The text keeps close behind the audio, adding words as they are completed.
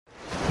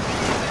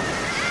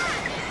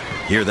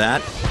Hear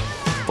that?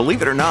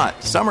 Believe it or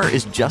not, summer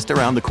is just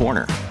around the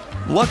corner.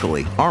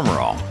 Luckily, Armor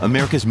All,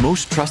 America's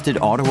most trusted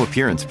auto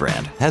appearance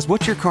brand, has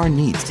what your car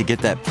needs to get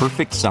that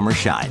perfect summer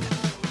shine.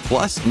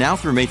 Plus, now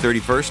through May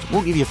 31st,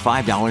 we'll give you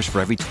 $5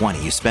 for every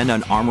 $20 you spend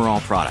on Armor All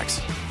products.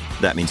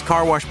 That means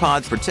car wash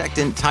pods,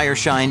 protectant, tire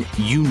shine,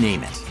 you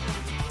name it.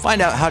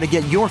 Find out how to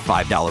get your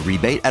 $5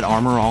 rebate at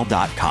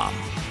armorall.com.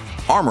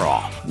 Armor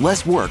All,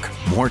 less work,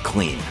 more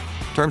clean.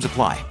 Terms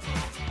apply.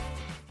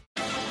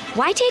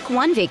 Why take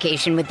one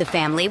vacation with the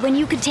family when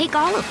you could take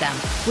all of them?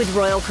 With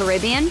Royal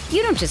Caribbean,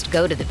 you don't just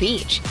go to the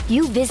beach.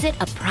 You visit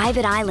a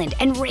private island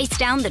and race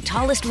down the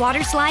tallest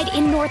water slide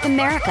in North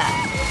America.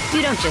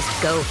 You don't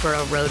just go for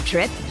a road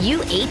trip. You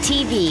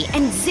ATV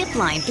and zip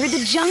line through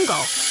the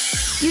jungle.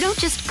 You don't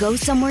just go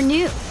somewhere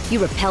new.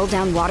 You rappel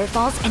down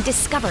waterfalls and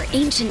discover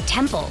ancient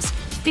temples.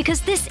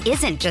 Because this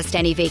isn't just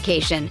any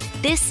vacation.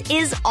 This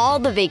is all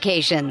the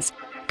vacations.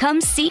 Come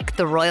seek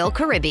the Royal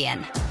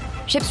Caribbean.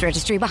 Ships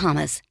Registry,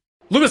 Bahamas.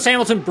 Lewis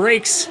Hamilton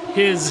breaks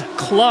his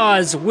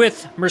clause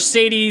with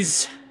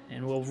Mercedes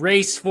and will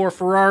race for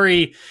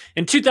Ferrari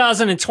in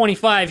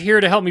 2025.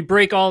 Here to help me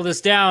break all this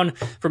down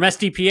from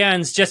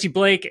SDPN's Jesse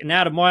Blake and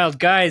Adam Wild.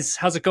 Guys,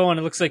 how's it going?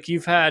 It looks like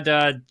you've had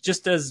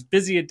just as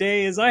busy a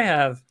day as I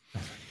have.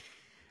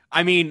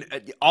 I mean,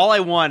 I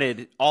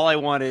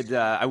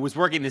was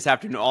working this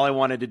afternoon. All I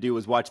wanted to do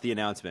was watch the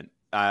announcement.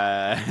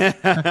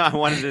 I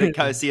wanted to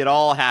kind of see it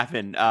all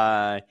happen.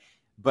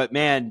 But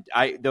man,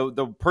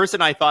 the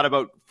person I thought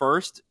about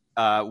first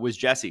was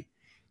Jesse,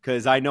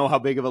 because I know how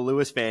big of a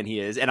Lewis fan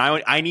he is, and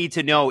I need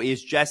to know,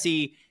 is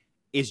Jesse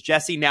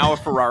now a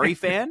Ferrari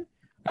fan,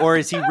 or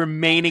is he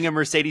remaining a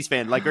Mercedes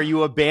fan? Like, are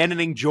you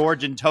abandoning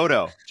George and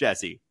Toto,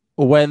 Jesse?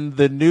 When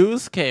the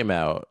news came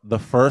out, the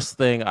first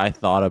thing I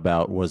thought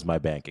about was my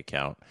bank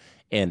account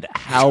and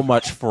how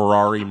much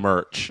Ferrari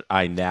merch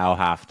I now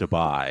have to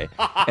buy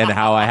and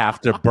how I have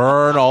to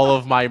burn all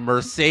of my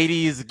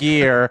Mercedes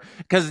gear,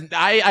 because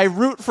I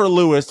root for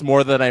Lewis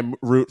more than I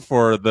root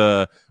for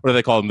what do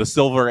they call them? The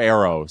Silver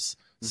Arrows.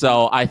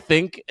 So I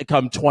think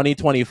come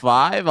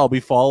 2025, I'll be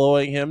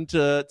following him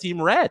to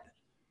Team Red.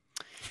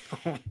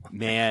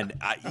 Man,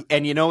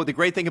 and you know, the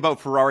great thing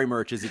about Ferrari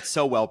merch is it's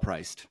so well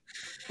priced.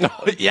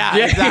 Yeah,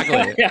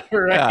 exactly. Yeah,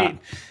 right.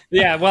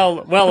 Yeah,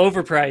 well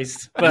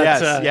overpriced. But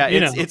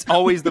yes, it's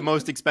always the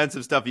most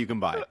expensive stuff you can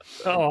buy.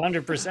 Oh,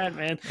 100%,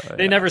 man.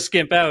 They never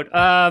skimp out.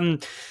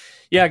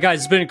 Yeah, guys,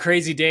 it's been a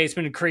crazy day. It's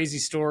been a crazy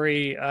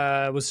story.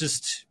 It was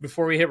just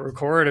before we hit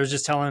record, I was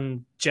just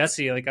telling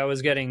Jesse, like, I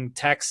was getting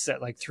texts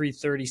at like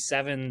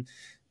 3:37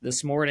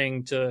 this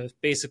morning to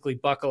basically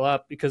buckle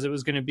up because it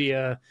was going to be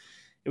a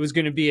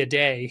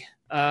day.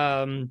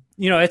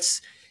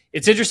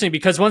 It's interesting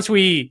because once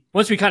we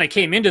kind of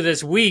came into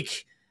this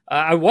week,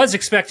 I was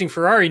expecting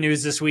Ferrari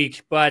news this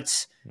week,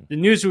 but the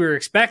news we were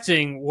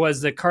expecting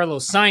was that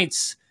Carlos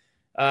Sainz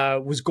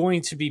was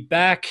going to be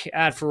back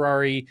at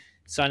Ferrari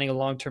signing a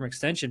long-term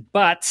extension.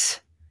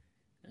 But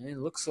it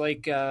looks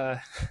like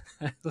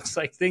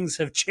things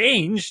have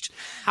changed.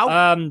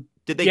 How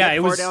did they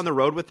get far down the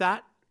road with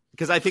that?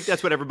 Because I think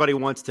that's what everybody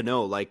wants to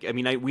know. Like, I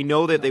mean, we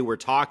know that they were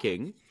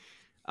talking,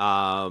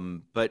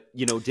 but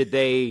you know, did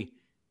they?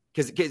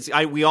 Because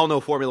we all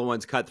know Formula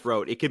One's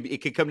cutthroat. It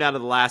could come down to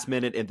the last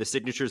minute, and if the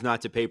signature's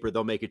not to paper,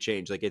 they'll make a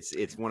change. Like,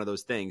 it's one of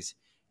those things.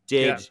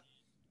 Do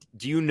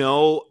you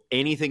know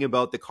anything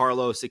about the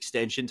Carlos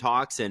extension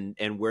talks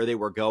and where they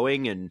were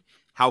going and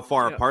how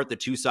far apart the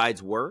two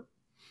sides were?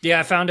 Yeah,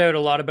 I found out a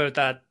lot about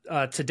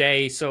that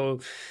today.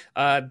 So,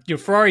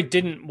 Ferrari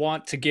didn't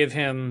want to give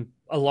him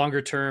a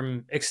longer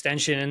term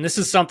extension, and this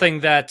is something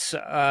that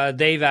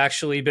they've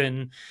actually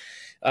been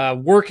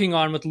working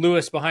on with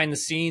Lewis behind the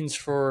scenes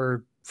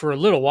for a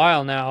little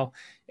while now.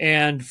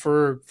 And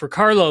for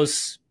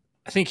Carlos,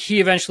 I think he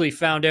eventually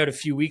found out a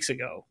few weeks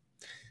ago.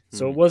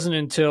 So it wasn't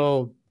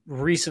until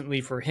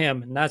recently for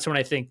him. And that's when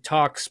I think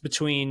talks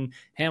between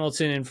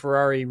Hamilton and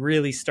Ferrari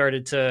really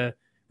started to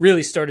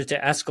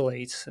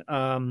escalate.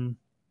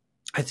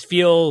 I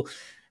feel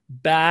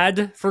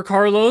bad for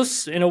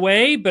Carlos in a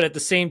way, but at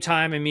the same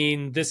time, I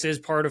mean, this is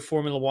part of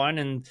Formula One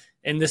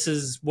and this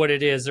is what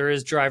it is. There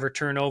is driver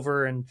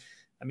turnover, and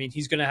I mean,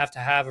 he's going to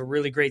have a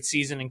really great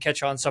season and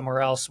catch on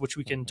somewhere else, which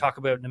we can talk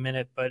about in a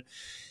minute. But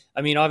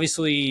I mean,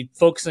 obviously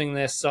focusing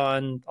this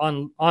on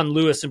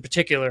Lewis in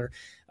particular,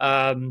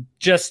 I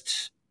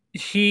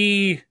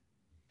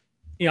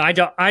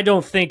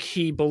don't think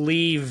he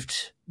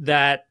believed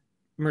that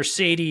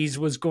Mercedes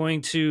was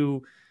going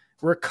to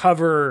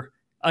recover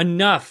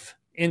enough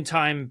in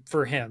time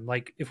for him.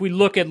 Like, if we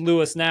look at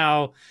Lewis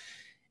now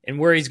and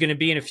where he's going to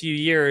be in a few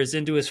years,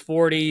 into his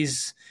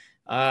 40s,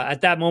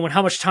 at that moment,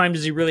 how much time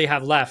does he really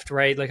have left,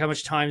 right? Like, how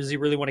much time does he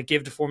really want to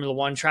give to Formula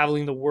One,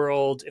 traveling the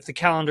world? If the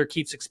calendar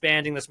keeps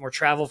expanding, that's more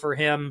travel for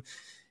him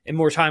and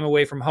more time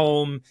away from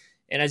home.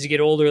 And as you get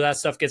older, that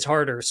stuff gets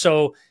harder.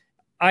 So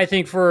I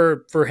think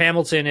for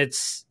Hamilton,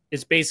 it's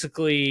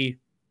basically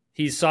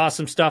he saw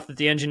some stuff that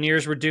the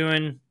engineers were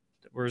doing.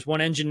 There was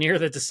one engineer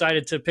that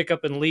decided to pick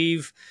up and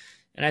leave.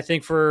 And I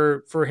think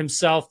for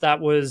himself, that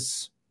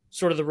was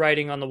sort of the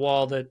writing on the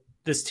wall that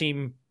this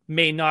team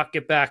may not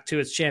get back to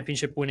its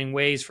championship winning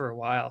ways for a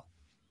while.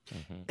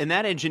 Mm-hmm. And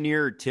that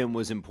engineer, Tim,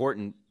 was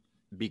important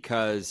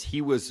because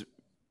he was,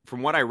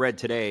 from what I read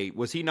today,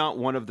 was he not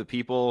one of the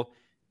people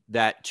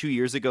that 2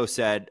 years ago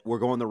said, we're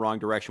going the wrong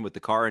direction with the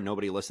car and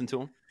nobody listened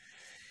to him?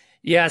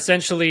 Yeah,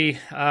 essentially,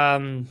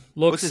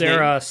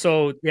 Leclerc.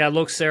 So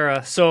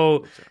Leclerc.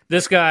 So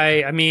this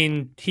guy, I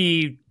mean,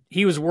 he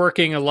was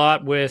working a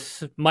lot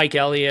with Mike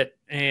Elliott,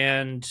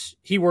 and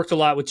he worked a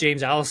lot with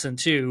James Allison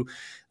too.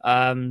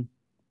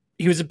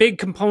 He was a big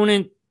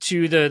component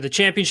to the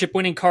championship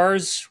winning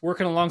cars,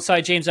 working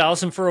alongside James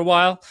Allison for a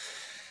while.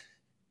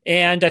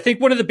 And I think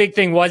one of the big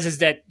thing is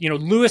that, you know,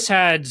 Lewis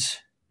had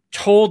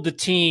told the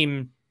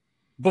team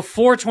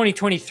before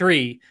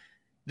 2023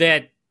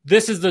 that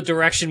this is the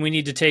direction we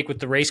need to take with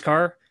the race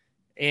car,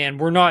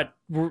 and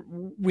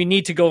we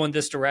need to go in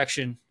this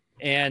direction.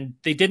 And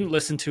they didn't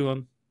listen to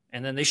him.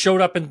 And then they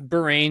showed up in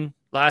Bahrain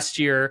last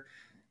year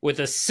with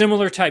a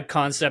similar type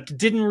concept.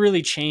 Didn't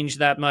really change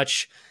that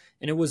much,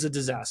 and it was a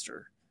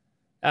disaster.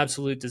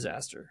 Absolute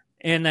disaster.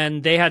 And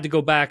then they had to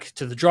go back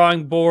to the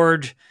drawing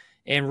board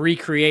and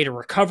recreate a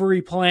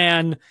recovery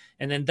plan.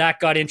 And then that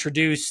got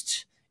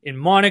introduced in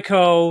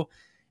Monaco.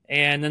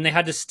 And then they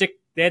had to stick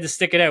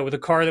it out with a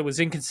car that was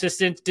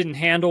inconsistent, didn't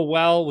handle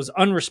well, was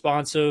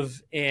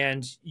unresponsive,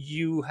 and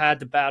you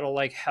had to battle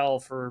like hell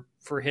for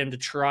him to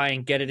try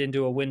and get it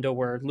into a window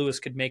where Lewis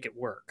could make it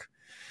work.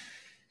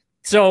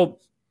 So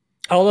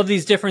all of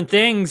these different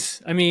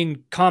things, I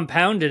mean,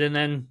 compounded. And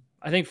then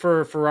I think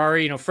for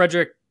Ferrari, you know,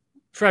 Frederick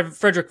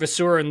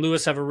Vasseur and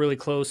Lewis have a really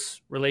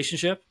close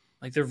relationship.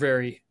 Like they're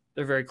very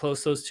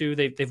close, those two.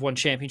 They've won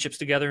championships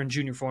together in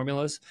junior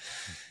formulas.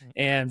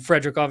 And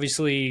Frederick,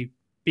 obviously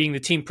being the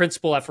team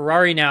principal at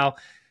Ferrari now,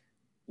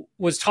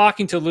 was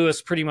talking to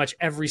Lewis pretty much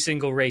every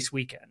single race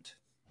weekend.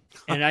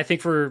 And I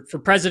think for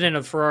president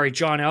of Ferrari,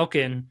 John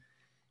Elkann,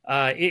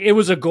 it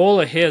was a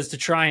goal of his to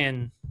try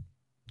and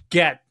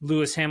get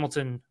Lewis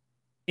Hamilton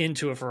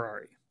into a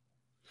Ferrari.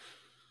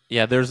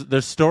 Yeah,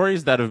 there's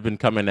stories that have been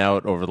coming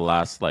out over the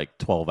last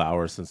 12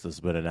 hours since this has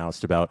been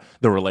announced about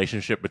the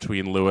relationship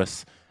between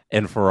Lewis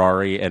and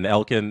Ferrari. And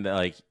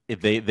Elkann,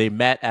 they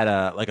met at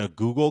a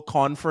Google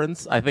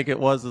conference, I think it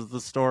was, is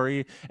the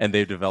story, and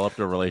they've developed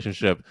a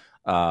relationship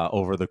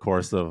over the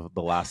course of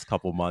the last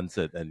couple months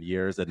and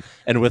years.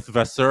 And with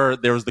Vasseur,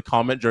 there was the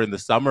comment during the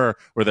summer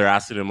where they're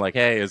asking him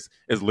hey, is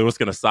Lewis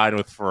going to sign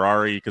with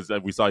Ferrari? Because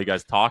we saw you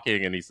guys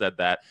talking, and he said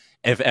that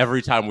if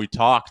every time we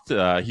talked,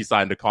 he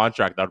signed a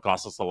contract, that would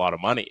cost us a lot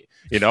of money,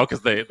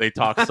 because they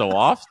talk so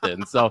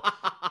often. So,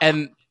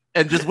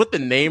 and just with the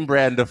name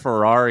brand of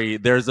Ferrari,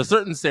 there's a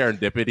certain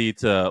serendipity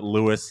to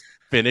Lewis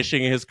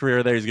finishing his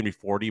career there. He's going to be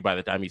 40 by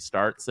the time he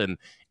starts. And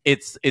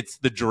it's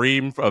the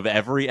dream of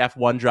every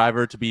F1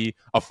 driver to be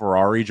a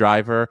Ferrari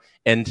driver.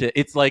 And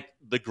it's like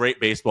the great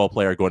baseball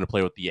player going to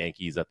play with the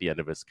Yankees at the end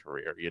of his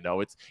career.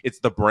 It's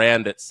the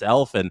brand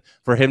itself. And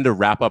for him to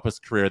wrap up his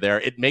career there,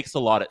 it makes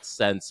a lot of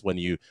sense when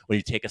you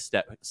take a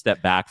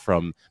step back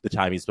from the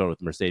time he spent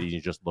with Mercedes and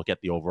you just look at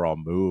the overall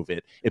move.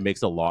 It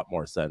makes a lot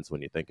more sense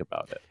when you think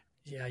about it.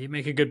 Yeah, you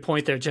make a good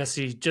point there,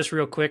 Jesse. Just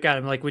real quick,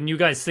 Adam, when you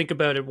guys think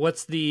about it,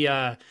 what's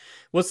the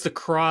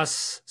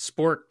cross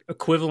sport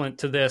equivalent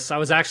to this? I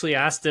was actually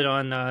asked it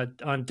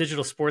on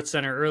Digital Sports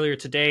Center earlier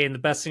today, and the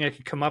best thing I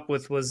could come up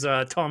with was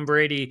Tom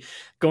Brady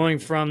going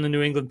from the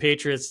New England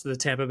Patriots to the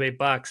Tampa Bay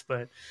Bucks,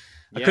 but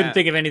I couldn't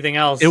think of anything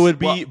else. It would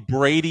be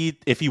Brady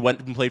if he went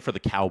and played for the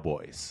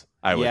Cowboys,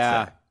 I would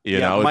say.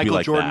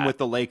 Michael Jordan with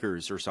the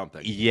Lakers or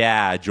something.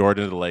 Yeah,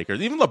 Jordan to the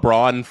Lakers. Even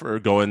LeBron for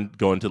going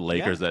to the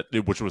Lakers,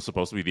 which was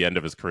supposed to be the end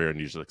of his career, and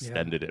you just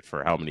extended it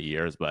for how many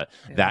years. But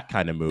that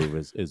kind of move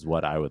is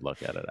what I would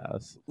look at it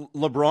as.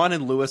 LeBron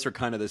and Lewis are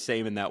kind of the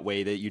same in that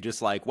way that you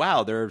just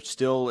wow, they're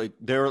still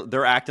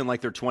they're acting like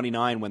they're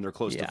 29 when they're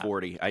close to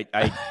 40.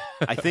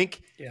 I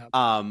think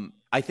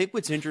I think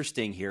what's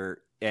interesting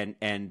here,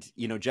 and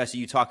Jesse,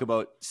 you talk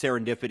about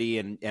serendipity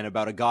and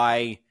about a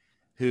guy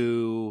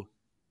who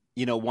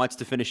wants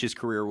to finish his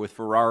career with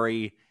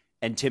Ferrari.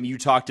 And Tim, you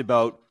talked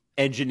about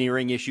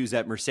engineering issues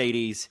at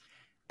Mercedes.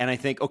 And I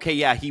think,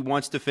 he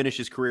wants to finish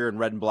his career in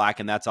red and black,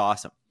 and that's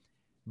awesome.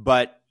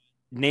 But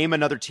name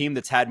another team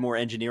that's had more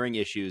engineering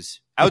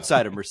issues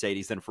outside of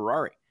Mercedes than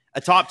Ferrari.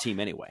 A top team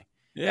anyway.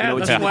 Yeah,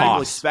 that's why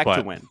people expect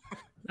to win.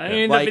 I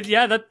mean,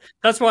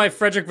 that's why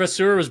Frederick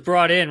Vasseur was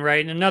brought in,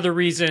 right? And another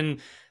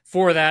reason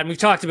for that, and we've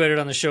talked about it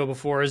on the show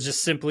before, is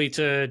just simply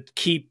to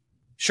keep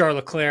Charles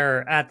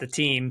Leclerc at the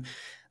team.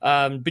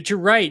 But you're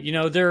right.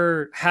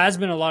 There has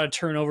been a lot of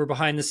turnover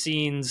behind the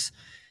scenes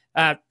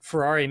at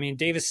Ferrari. I mean,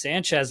 Davis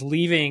Sanchez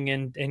leaving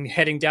and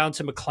heading down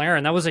to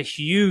McLaren. That was a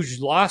huge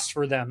loss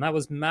for them. That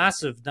was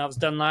massive. That was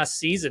done last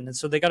season. And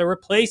so they got to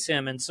replace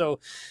him. And so,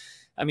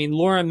 I mean,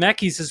 Lauren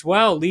Mekis as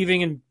well,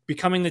 leaving and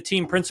becoming the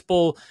team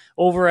principal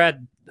over at,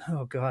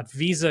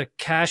 Visa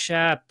Cash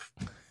App.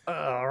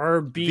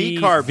 RB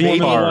VCAR, baby.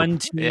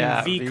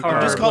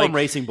 VCAR. Just call them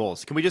Racing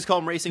Bulls. Can we just call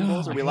them Racing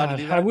Bulls? Are we allowed to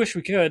do that? I wish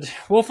we could.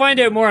 We'll find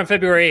out more on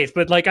February 8th.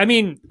 But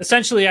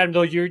essentially, Adam,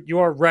 though, you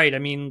are right. I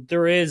mean,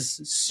 there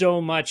is so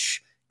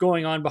much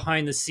going on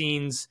behind the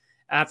scenes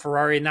at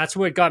Ferrari. And that's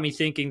what got me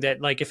thinking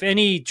that, like, if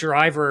any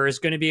driver is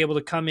going to be able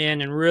to come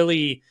in and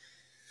really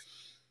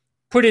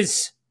put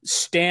his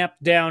stamp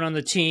down on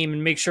the team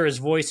and make sure his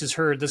voice is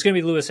heard, that's going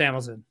to be Lewis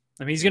Hamilton.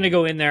 I mean, he's going to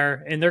go in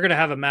there and they're going to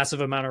have a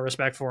massive amount of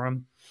respect for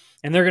him.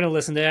 And they're going to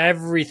listen to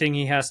everything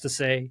he has to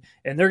say.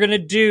 And they're going to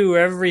do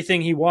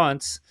everything he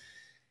wants.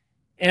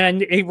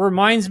 And it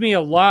reminds me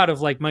a lot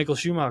of like Michael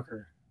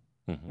Schumacher.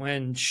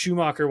 When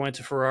Schumacher went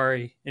to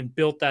Ferrari and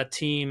built that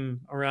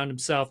team around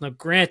himself. Now,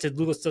 granted,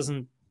 Lewis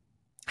doesn't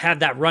have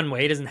that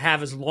runway. He doesn't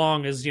have as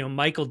long as,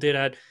 Michael did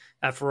at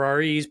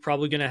Ferrari. He's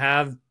probably going to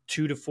have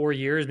 2 to 4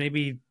 years,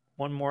 maybe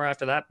one more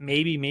after that,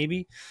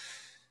 maybe.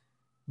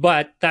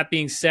 But that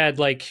being said,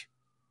 like,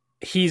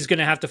 he's going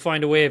to have to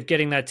find a way of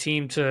getting that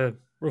team to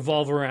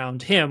revolve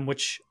around him,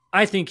 which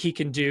I think he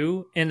can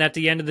do. And at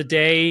the end of the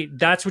day,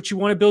 that's what you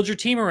want to build your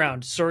team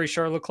around. Sorry,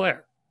 Charles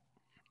Leclerc.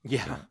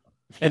 Yeah.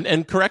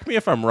 And correct me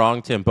if I'm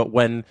wrong, Tim, but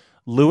when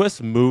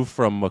Lewis moved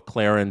from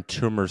McLaren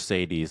to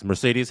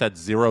Mercedes had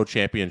 0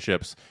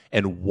 championships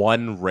and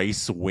 1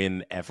 race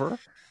win ever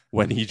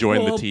when he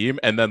joined the team.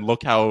 And then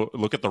look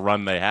at the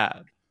run they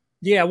had.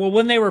 Yeah, well,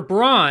 when they were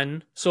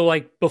Brawn, so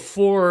like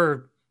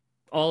before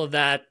all of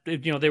that,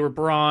 they were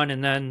Brawn,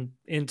 and then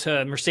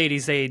into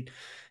Mercedes,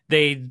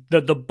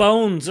 the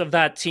bones of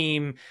that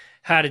team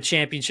had a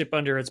championship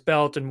under its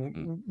belt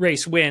and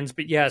race wins.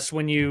 But yes,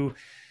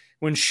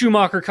 when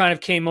Schumacher kind of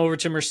came over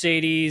to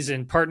Mercedes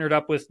and partnered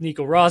up with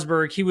Nico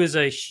Rosberg, he was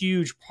a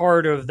huge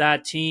part of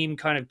that team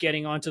kind of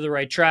getting onto the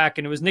right track.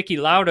 And it was Niki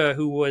Lauda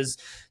who was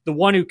the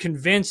one who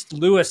convinced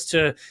Lewis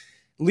to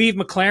leave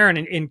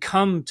McLaren and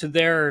come to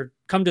their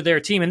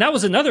team. And that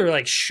was another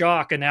like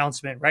shock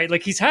announcement, right?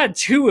 Like, he's had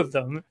 2 of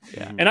them.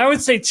 Yeah. And I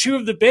would say 2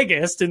 of the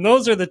biggest, and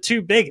those are the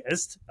 2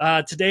 biggest.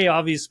 Today,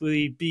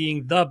 obviously,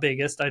 being the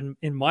biggest,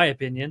 in my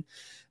opinion.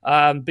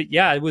 But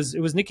yeah, it was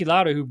Niki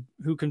Lauda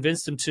who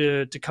convinced him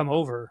to come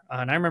over.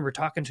 And I remember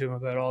talking to him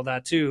about all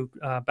that too,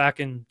 back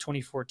in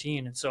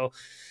 2014. And so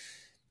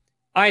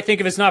I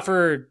think if it's not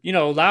for,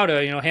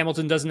 Lauda,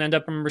 Hamilton doesn't end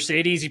up in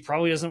Mercedes. He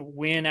probably doesn't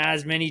win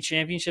as many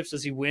championships.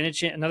 Does he win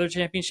another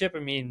championship? I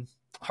mean,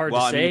 hard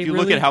to say. If you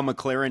really look at how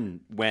McLaren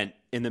went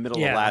in the middle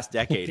of last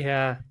decade,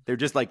 they're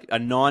just like a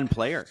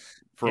non-player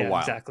for a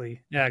while.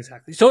 Exactly. Yeah,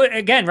 exactly. So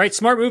again, right,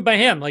 smart move by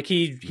him. Like,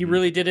 he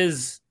really did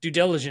his due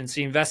diligence.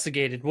 He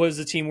investigated. What is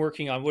the team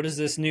working on? What is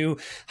this new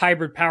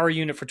hybrid power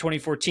unit for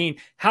 2014?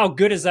 How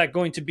good is that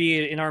going to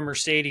be in our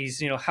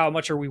Mercedes? How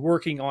much are we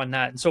working on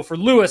that? And so for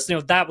Lewis,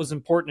 that was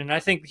important. And I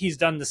think he's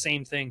done the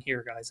same thing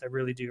here, guys. I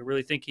really do. I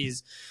really think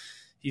he's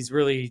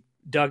really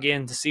dug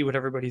in to see what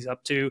everybody's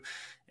up to.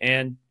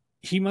 And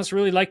he must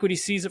really like what he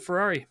sees at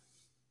Ferrari.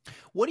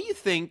 What do you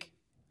think?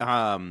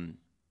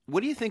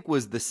 What do you think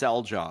was the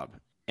sell job?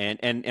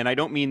 And I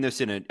don't mean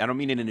this I don't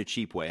mean it in a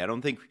cheap way.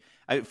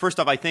 First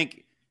off, I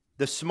think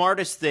the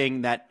smartest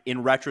thing that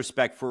in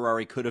retrospect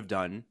Ferrari could have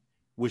done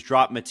was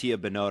drop Mattia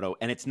Binotto.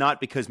 And it's not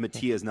because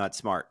Mattia is not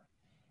smart.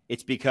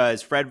 It's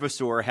because Fred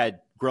Vasseur had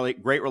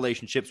great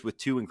relationships with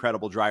 2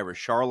 incredible drivers,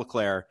 Charles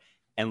Leclerc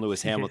and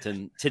Lewis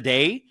Hamilton.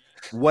 Today,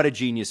 what a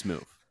genius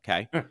move.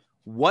 Okay.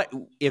 What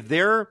if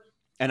they're,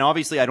 and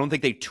obviously I don't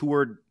think they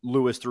toured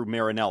Lewis through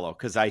Maranello,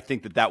 because I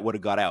think that would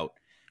have got out.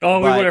 Oh,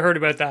 we would have heard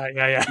about that.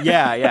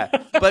 Yeah.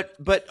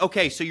 But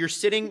okay, so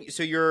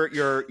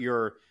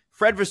you're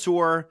Fred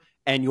Vasseur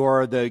and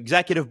you're the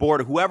executive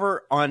board,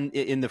 whoever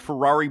in the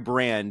Ferrari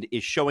brand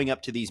is showing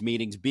up to these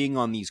meetings, being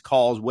on these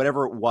calls,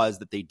 whatever it was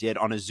that they did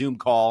on a Zoom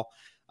call,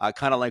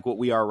 kind of like what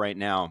we are right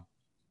now.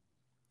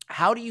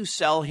 How do you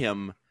sell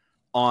him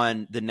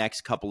on the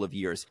next couple of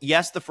years?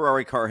 Yes, the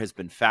Ferrari car has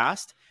been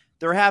fast.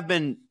 There have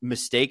been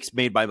mistakes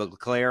made by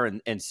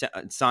Leclerc and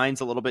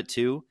Sainz a little bit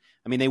too.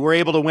 I mean, they were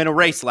able to win a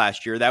race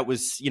last year. That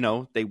was,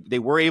 they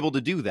were able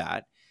to do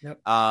that. Yep.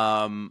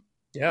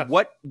 Yeah.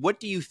 What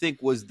do you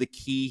think was the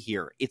key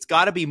here? It's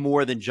got to be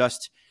more than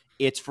just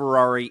it's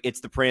Ferrari,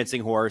 it's the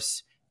prancing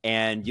horse,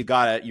 and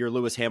you're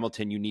Lewis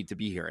Hamilton. You need to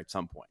be here at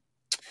some point.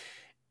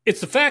 It's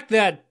the fact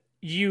that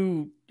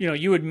you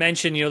had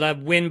mentioned,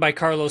 that win by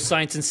Carlos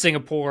Sainz in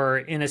Singapore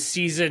in a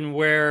season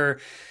where,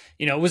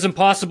 it was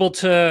impossible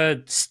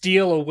to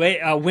steal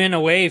a win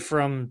away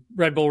from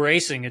Red Bull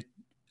Racing.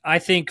 I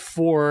think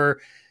for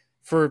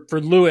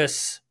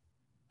Lewis,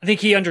 I think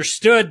he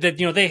understood that,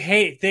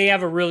 they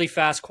have a really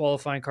fast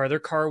qualifying car. Their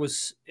car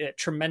was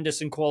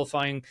tremendous in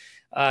qualifying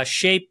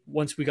shape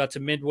once we got to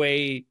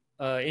midway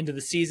into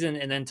the season,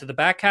 and then to the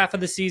back half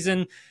of the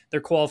season,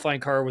 their qualifying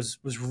car was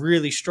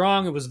really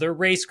strong. It was their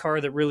race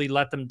car that really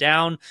let them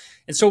down.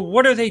 And so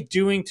what are they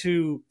doing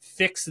to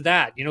fix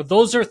that?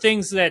 Those are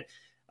things that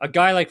a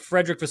guy like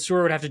Frederick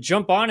Vasseur would have to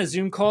jump on a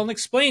Zoom call and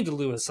explain to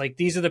Lewis, like,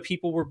 these are the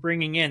people we're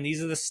bringing in.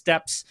 These are the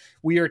steps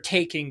we are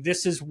taking.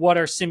 This is what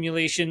our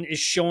simulation is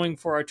showing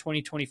for our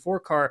 2024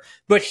 car.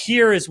 But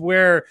here is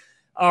where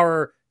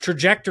our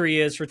trajectory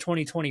is for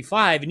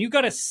 2025. And you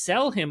got to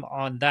sell him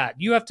on that.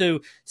 You have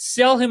to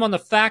sell him on the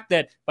fact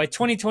that by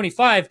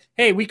 2025,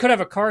 hey, we could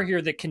have a car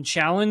here that can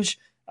challenge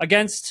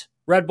against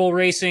Red Bull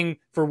Racing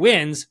for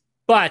wins,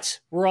 but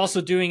we're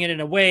also doing it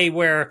in a way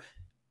where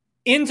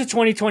into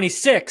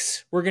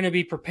 2026, we're going to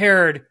be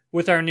prepared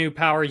with our new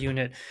power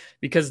unit,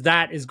 because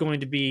that is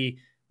going to be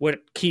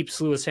what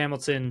keeps Lewis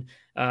Hamilton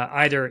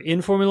either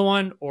in Formula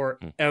One or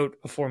out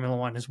of Formula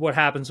One, is what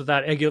happens with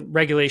that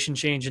regulation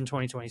change in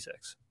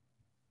 2026.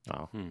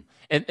 Oh.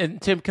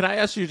 And Tim, can I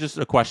ask you just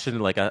a question,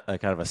 like a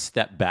kind of a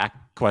step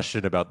back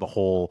question about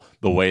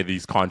the way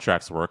these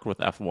contracts work with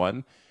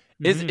F1?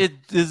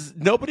 Does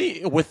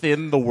nobody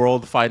within the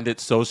world find it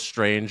so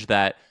strange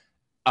that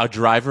a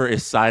driver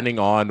is signing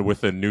on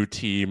with a new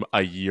team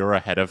a year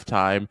ahead of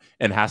time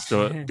and has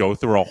to go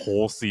through a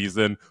whole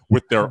season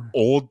with their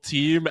old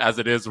team as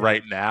it is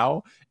right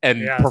now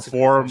and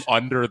perform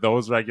under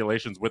those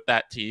regulations with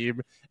that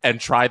team and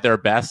try their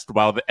best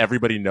while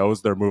everybody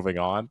knows they're moving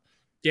on?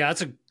 Yeah,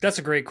 that's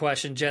a great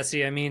question,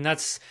 Jesse. I mean,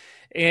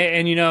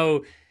 and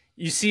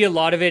you see a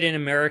lot of it in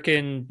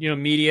American,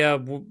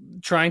 media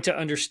trying to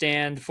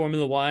understand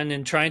Formula One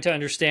and trying to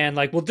understand,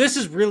 like, well, this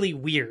is really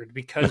weird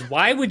because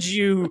why would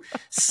you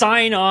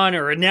sign on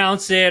or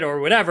announce it or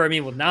whatever? I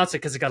mean, we'll announce it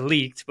because it got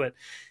leaked, but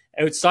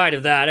outside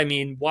of that, I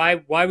mean,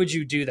 why would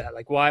you do that?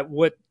 Like,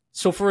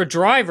 so for a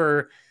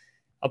driver,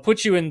 I'll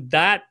put you in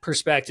that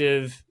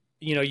perspective.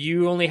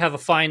 You only have a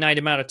finite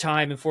amount of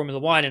time in Formula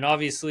One. And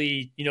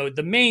obviously,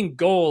 the main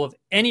goal of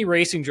any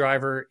racing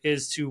driver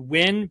is to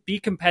win, be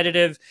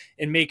competitive,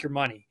 and make your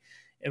money.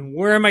 And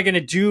where am I going to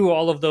do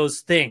all of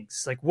those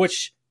things? Like,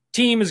 which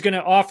team is going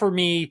to offer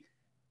me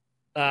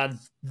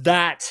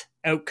that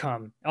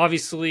outcome?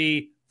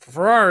 Obviously, for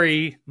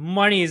Ferrari,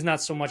 money is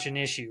not so much an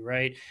issue,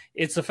 right?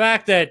 It's the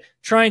fact that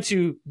trying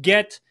to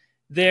get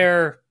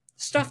their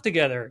stuff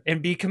together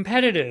and be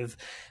competitive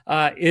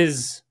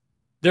is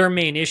their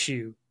main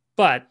issue.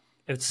 But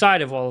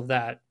outside of all of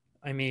that,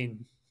 I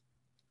mean,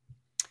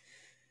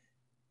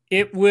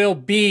 it will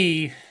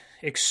be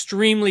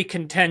extremely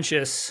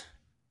contentious,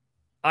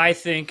 I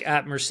think,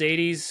 at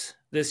Mercedes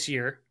this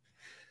year.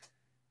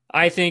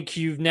 I think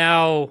you've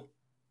now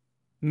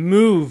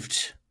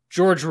moved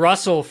George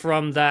Russell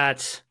from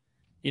that,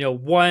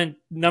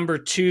 number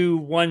 2,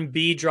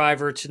 1B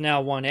driver to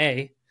now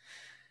 1A.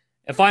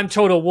 If I'm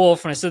Toto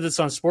Wolff, and I said this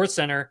on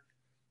SportsCenter,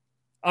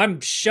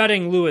 I'm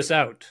shutting Lewis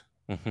out.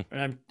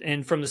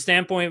 And from the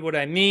standpoint, what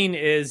I mean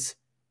is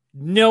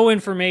no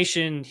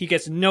information. He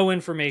gets no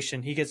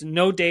information. He gets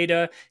no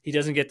data. He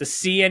doesn't get to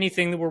see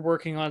anything that we're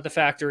working on at the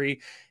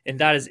factory. And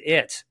that is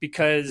it.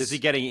 Because is he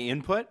getting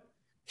input?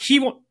 He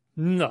won't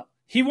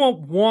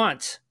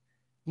want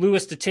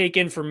Lewis to take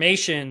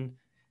information,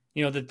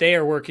 that they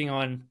are working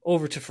on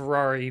over to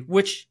Ferrari,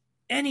 which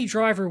any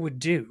driver would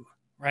do,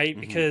 right?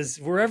 Because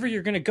wherever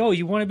you're going to go,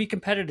 you want to be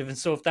competitive. And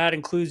so if that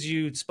includes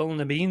you spilling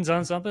the beans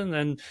on something,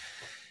 then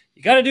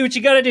you got to do what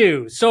you got to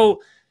do.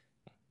 So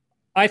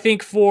I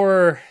think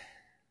for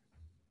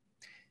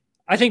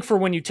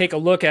when you take a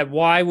look at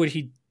why would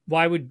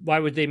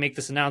they make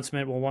this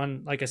announcement? Well,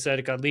 one, like I said,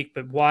 it got leaked,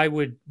 but why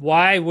would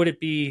it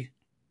be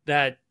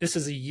that this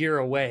is a year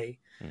away?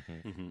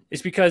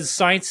 It's because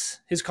Sainz,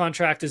 his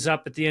contract is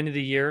up at the end of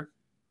the year.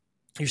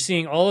 You're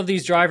seeing all of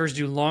these drivers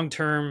do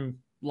long-term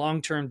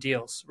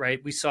deals,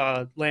 right? We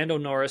saw Lando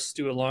Norris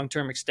do a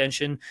long-term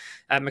extension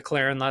at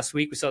McLaren last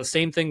week. We saw the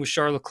same thing with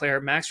Charles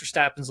Leclerc. Max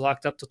Verstappen's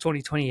locked up till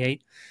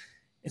 2028.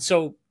 And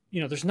so,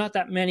 there's not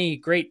that many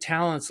great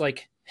talents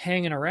like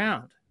hanging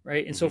around,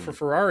 right? And so for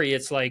Ferrari,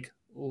 it's like,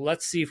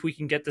 let's see if we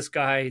can get this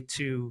guy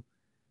to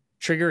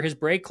trigger his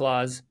brake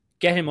clause,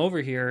 get him over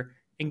here,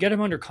 and get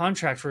him under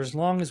contract for as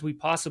long as we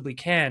possibly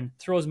can,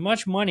 throw as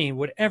much money,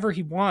 whatever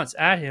he wants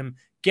at him,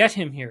 get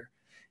him here.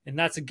 And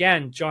that's,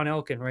 again, John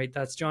Elkann, right?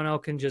 That's John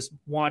Elkann just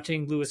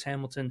wanting Lewis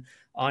Hamilton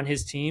on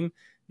his team,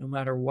 no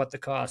matter what the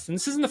cost. And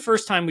this isn't the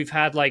first time we've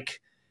had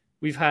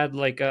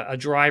a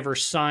driver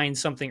sign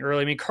something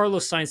early. I mean,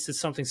 Carlos Sainz did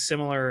something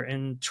similar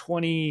in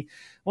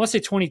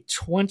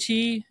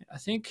 2020. I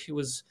think it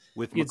was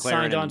with McLaren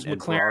signed on to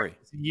McLaren.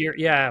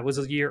 It was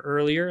a year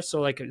earlier.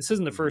 So this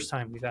isn't the first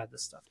time we've had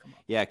this stuff come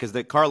up. Yeah, because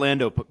the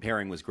Car-Lando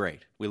pairing was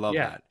great. We love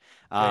that.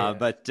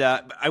 But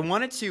I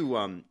wanted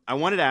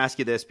to ask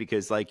you this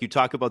because, like, you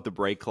talk about the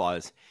brake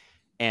clause,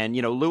 and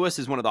Lewis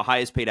is one of the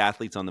highest paid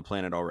athletes on the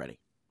planet already,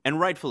 and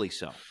rightfully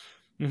so.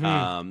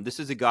 This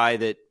is a guy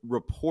that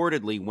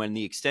reportedly, when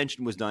the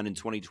extension was done in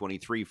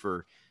 2023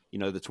 for the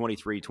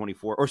 23-24,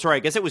 or sorry, I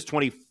guess it was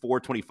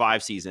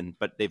 24-25 season,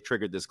 but they've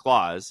triggered this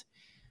clause.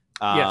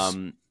 Yes.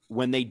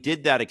 When they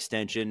did that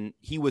extension,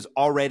 he was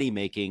already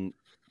making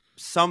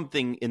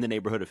something in the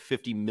neighborhood of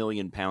 £50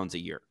 million a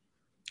year.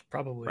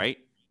 Probably. Right?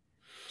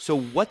 So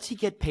what's he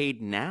get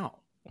paid now?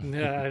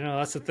 Yeah, I know,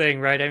 that's the thing,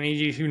 right? I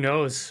mean, who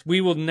knows?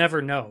 We will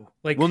never know.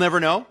 Like, we'll never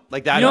know.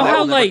 Like that. That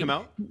will never come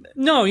out.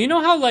 No,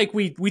 how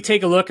we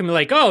take a look and be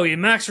like, oh,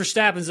 Max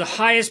Verstappen's the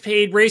highest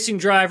paid racing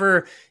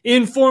driver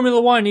in Formula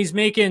One. He's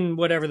making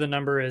whatever the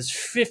number is,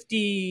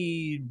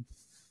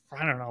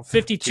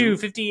 52,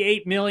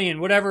 58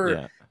 million,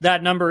 whatever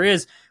that number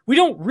is. We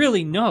don't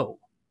really know.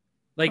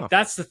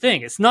 That's the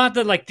thing. It's not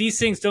that these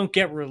things don't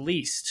get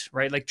released,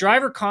 right? Like,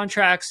 driver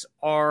contracts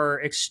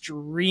are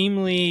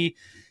extremely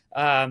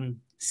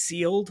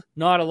sealed.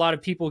 Not a lot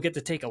of people get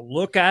to take a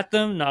look at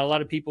them. Not a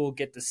lot of people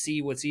get to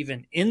see what's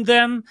even in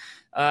them.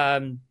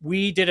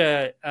 We did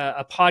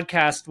a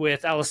podcast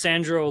with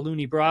Alessandro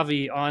Luni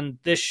Bravi on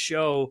this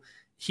show.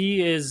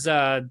 He is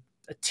a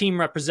team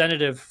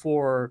representative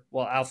for,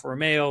 Alfa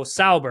Romeo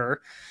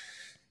Sauber.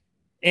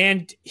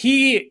 And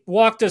he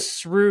walked us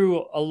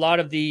through a lot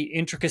of the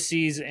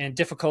intricacies and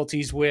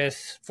difficulties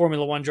with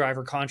Formula One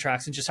driver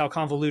contracts and just how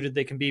convoluted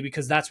they can be,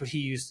 because that's what he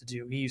used to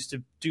do. He used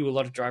to do a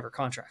lot of driver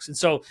contracts. And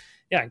so,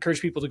 I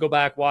encourage people to go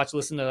back,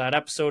 listen to that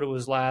episode. It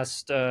was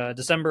last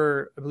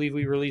December, I believe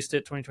we released it,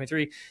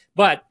 2023.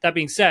 But that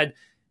being said,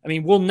 I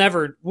mean, we'll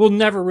never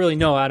really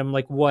know, Adam,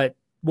 like what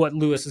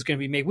Lewis is going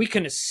to be made. We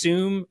can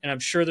assume, and I'm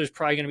sure there's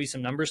probably going to be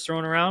some numbers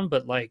thrown around,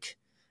 but like,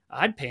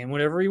 I'd pay him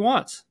whatever he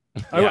wants.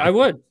 I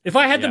would. If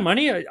I had the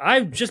money,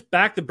 I'd just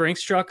back the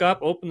Brinks truck up,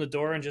 open the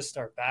door, and just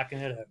start backing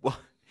it up. Well,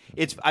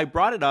 I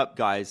brought it up,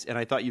 guys, and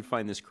I thought you'd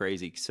find this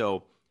crazy.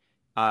 So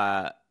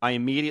I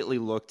immediately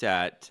looked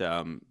at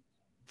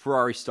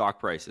Ferrari stock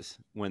prices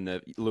when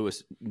the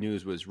Lewis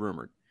news was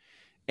rumored.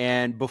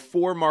 And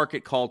before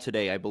market call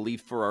today, I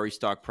believe Ferrari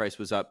stock price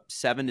was up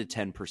 7 to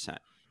 10%.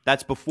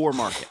 That's before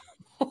market.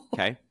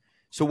 Okay.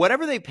 So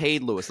whatever they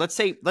paid Lewis, let's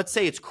say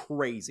it's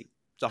crazy.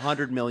 It's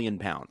 100 million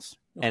pounds.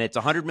 And it's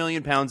 100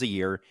 million pounds a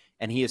year,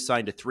 and he has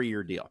signed a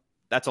 3-year deal.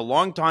 That's a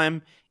long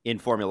time in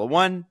Formula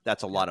One.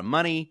 That's a lot of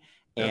money.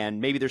 And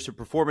maybe there's some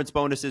performance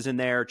bonuses in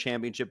there,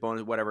 championship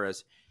bonus, whatever it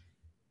is.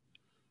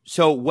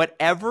 So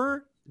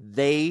whatever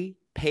they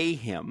pay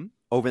him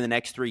over the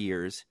next 3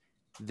 years,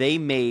 they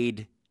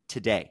made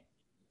today.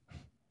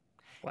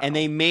 Wow. And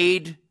they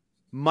made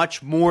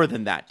much more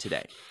than that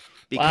today.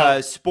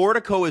 Because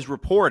Sportico is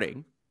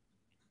reporting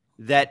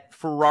that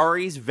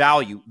Ferrari's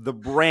value, the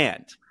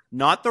brand,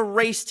 not the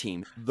race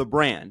team, the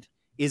brand,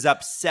 is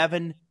up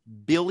 $7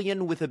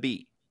 billion with a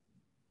B.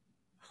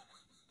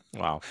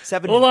 Wow.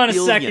 Hold on a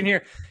second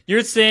here.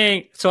 You're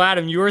saying, so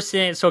Adam, you were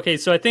saying, so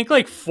I think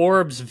like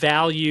Forbes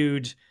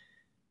valued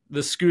the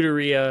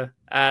Scuderia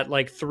at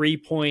like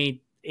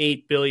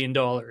 $3.8 billion.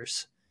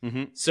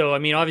 Mm-hmm. So, I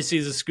mean,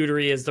 obviously the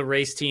Scuderia is the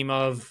race team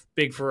of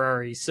Big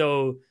Ferrari.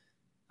 So,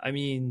 I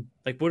mean,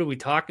 like, what are we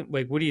talking?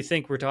 Like, what do you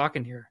think we're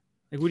talking here?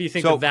 Like, what do you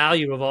think the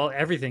value of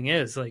everything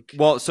is? Like,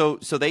 well, so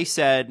they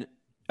said,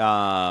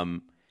 Sportico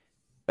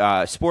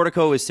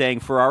is saying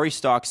Ferrari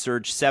stock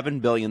surged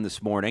 $7 billion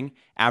this morning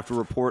after a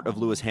report of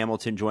Lewis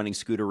Hamilton joining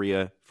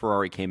Scuderia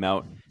Ferrari came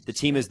out. The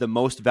team is the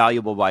most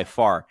valuable by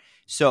far.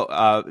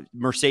 So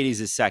Mercedes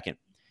is second.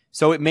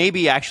 So it may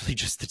be actually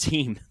just the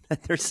team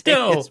that they're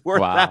saying is worth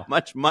that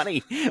much money,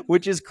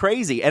 which is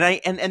crazy.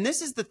 And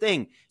this is the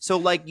thing. So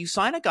like, you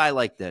sign a guy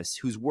like this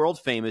who's world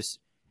famous.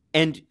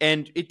 And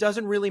it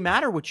doesn't really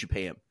matter what you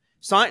pay him.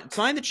 Sign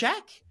the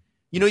check.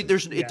 You know,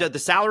 the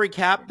salary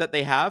cap that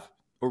they have,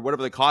 or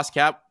whatever the cost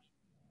cap,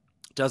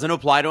 doesn't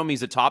apply to him.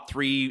 He's a top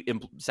 3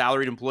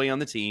 salaried employee on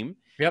the team.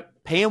 Yep.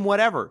 Pay him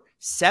whatever.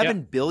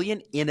 $7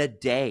 billion in a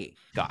day,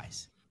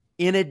 guys.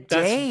 In a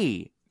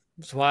day.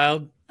 It's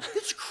wild.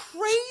 It's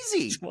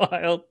crazy. It's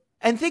wild.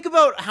 And think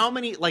about how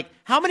many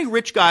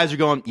rich guys are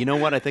going, you know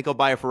what? I think I'll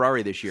buy a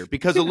Ferrari this year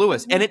because of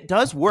Lewis. And it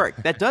does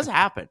work. That does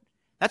happen.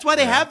 That's why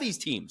they have these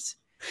teams.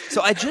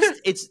 So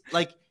it's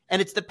like, and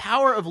it's the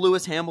power of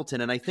Lewis Hamilton.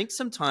 And I think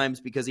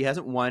sometimes because he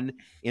hasn't won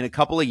in a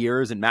couple of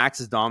years and Max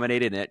has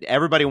dominated and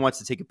everybody wants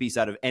to take a piece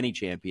out of any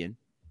champion,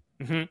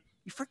 you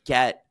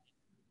forget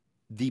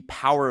the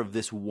power of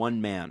this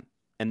one man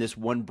and this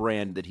one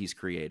brand that he's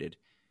created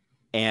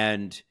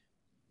and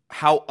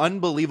how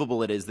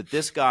unbelievable it is that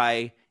this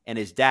guy and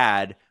his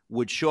dad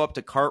would show up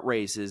to kart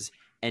races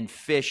and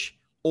fish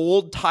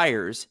old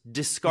tires,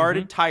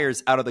 discarded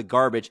tires out of the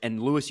garbage.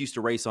 And Lewis used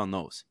to race on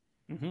those.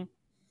 Mm-hmm.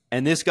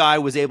 And this guy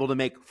was able to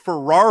make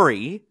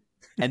Ferrari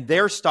and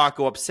their stock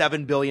go up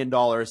 $7 billion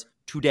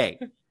today.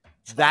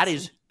 That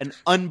is an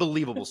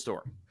unbelievable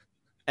story.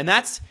 And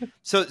that's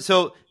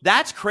so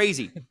that's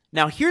crazy.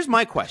 Now, here's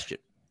my question.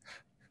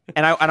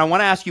 And I want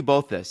to ask you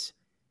both this.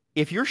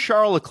 If you're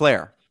Charles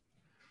Leclerc,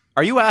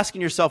 are you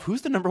asking yourself,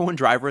 who's the number 1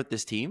 driver at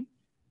this team?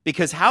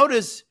 Because how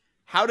does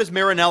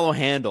Maranello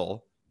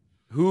handle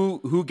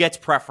who gets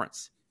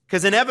preference?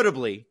 Because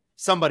inevitably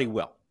somebody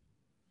will.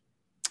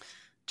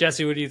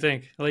 Jesse, what do you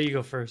think? I'll let you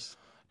go first.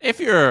 If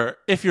you're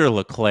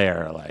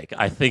Leclerc, like,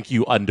 I think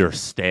you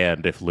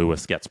understand if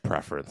Lewis gets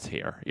preference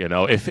here. You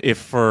know, if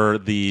for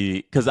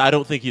because I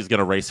don't think he's going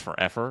to race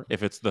forever.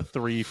 If it's the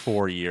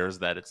 3-4 years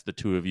that it's the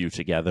two of you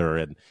together,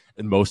 and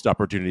most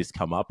opportunities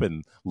come up,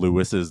 and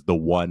Lewis is the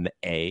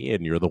 1A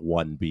and you're the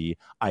 1B,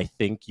 I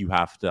think you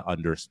have to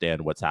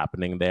understand what's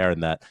happening there,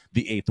 and that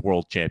the 8th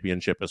World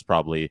Championship is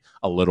probably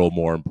a little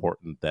more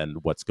important than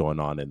what's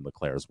going on in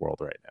Leclerc's world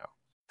right now.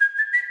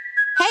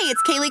 Hey,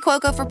 it's Kaylee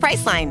Cuoco for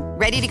Priceline.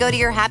 Ready to go to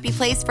your happy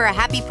place for a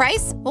happy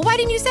price? Well, why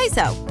didn't you say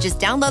so? Just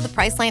download the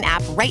Priceline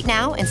app right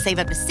now and save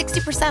up to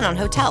 60% on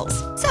hotels.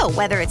 So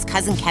whether it's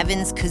Cousin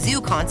Kevin's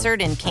Kazoo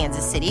Concert in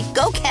Kansas City,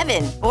 go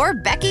Kevin, or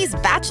Becky's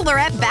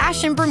Bachelorette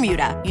Bash in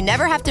Bermuda, you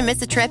never have to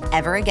miss a trip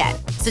ever again.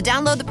 So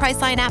download the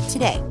Priceline app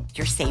today.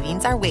 Your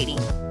savings are waiting.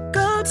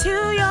 Go Go to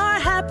your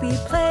happy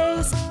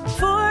place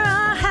for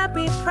a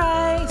happy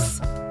price.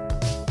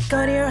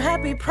 Go to your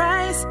happy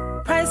price,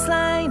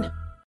 Priceline.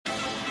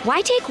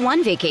 Why take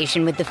one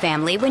vacation with the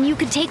family when you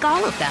could take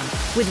all of them?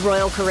 With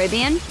Royal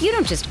Caribbean, you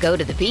don't just go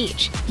to the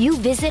beach. You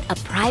visit a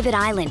private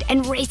island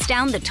and race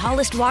down the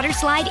tallest water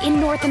slide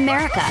in North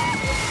America.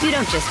 You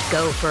don't just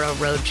go for a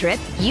road trip.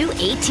 You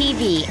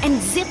ATV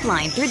and zip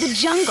line through the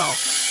jungle.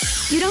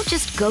 You don't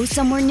just go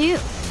somewhere new.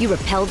 You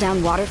rappel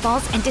down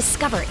waterfalls and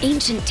discover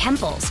ancient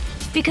temples.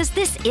 Because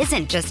this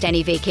isn't just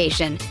any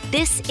vacation.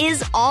 This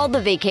is all the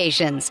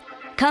vacations.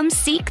 Come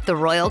seek the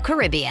Royal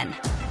Caribbean.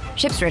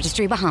 Ships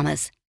Registry,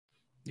 Bahamas.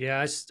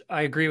 Yeah,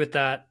 I agree with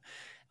that.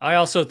 I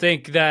also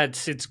think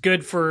that it's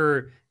good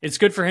for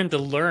him to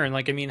learn.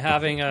 Like, I mean,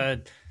 having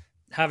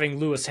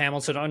Lewis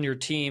Hamilton on your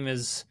team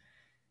is,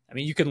 I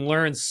mean, you can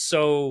learn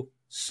so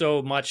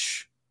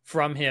much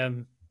from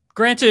him.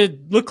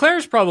 Granted, Leclerc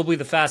is probably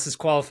the fastest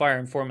qualifier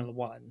in Formula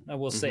One. I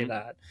will say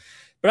that.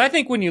 But I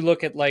think when you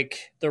look at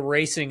like the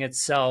racing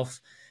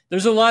itself,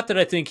 there's a lot that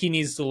I think he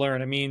needs to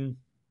learn. I mean,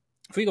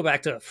 if we go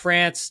back to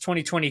France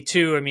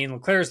 2022, I mean,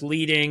 Leclerc's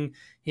leading.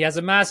 He has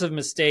a massive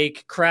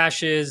mistake,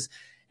 crashes,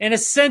 and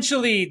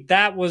essentially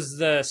that was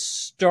the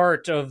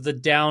start of the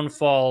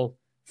downfall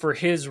for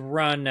his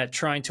run at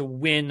trying to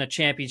win a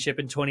championship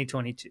in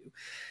 2022.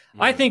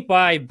 I think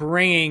by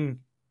bringing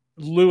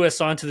Lewis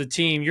onto the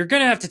team, you're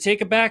going to have to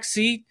take a back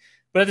seat,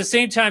 but at the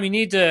same time, you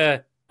need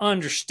to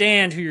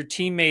understand who your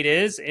teammate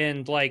is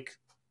and like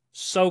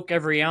soak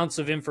every ounce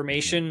of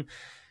information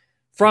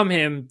from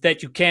him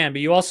that you can,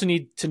 but you also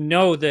need to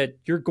know that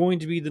you're going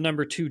to be the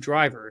number 2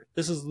 driver.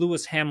 This is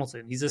Lewis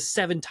Hamilton. He's a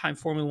 7-time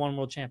Formula One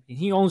world champion.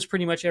 He owns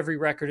pretty much every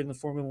record in the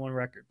Formula One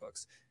record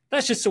books.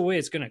 That's just the way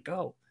it's going to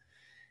go.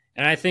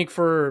 And I think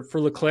for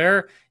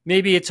Leclerc,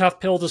 maybe a tough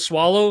pill to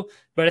swallow,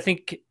 but I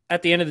think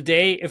at the end of the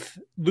day, if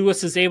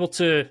Lewis is able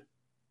to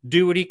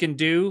do what he can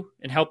do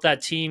and help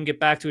that team get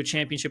back to a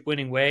championship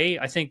winning way,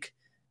 I think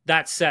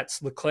that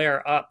sets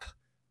Leclerc up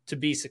to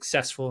be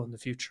successful in the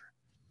future.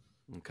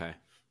 Okay.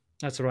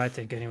 That's what I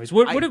think anyways.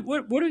 What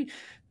do we,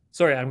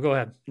 sorry, Adam, go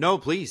ahead. No,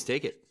 please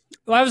take it.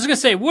 Well, I was going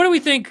to say, what do we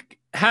think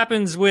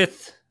happens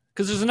with,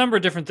 because there's a number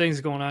of different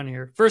things going on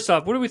here. First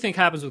off, what do we think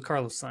happens with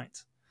Carlos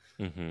Sainz?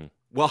 Mm-hmm.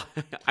 Well,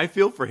 I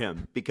feel for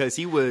him because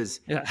he was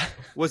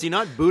he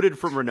not booted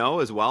from Renault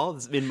as well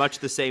in much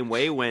the same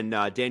way when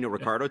Daniel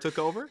Ricciardo took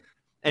over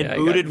and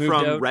booted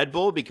from out. Red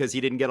Bull because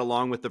he didn't get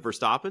along with the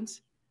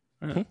Verstappens?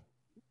 Mm-hmm.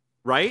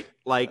 Right?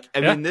 Like,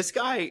 I mean, this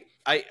guy,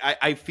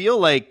 I feel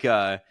like,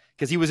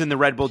 because he was in the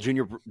Red Bull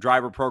Junior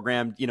Driver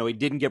Program, you know, he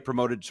didn't get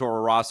promoted to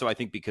Toro Rosso, I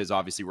think because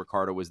obviously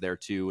Ricciardo was there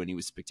too, and he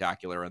was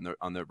spectacular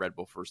on the Red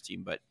Bull first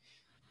team. But,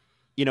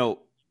 you know,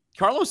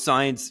 Carlos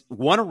Sainz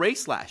won a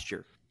race last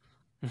year.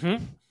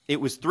 Mm-hmm.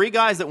 It was 3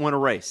 guys that won a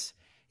race.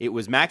 It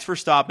was Max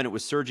Verstappen, it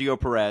was Sergio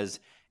Perez,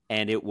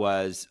 and it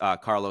was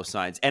Carlos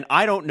Sainz. And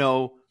I don't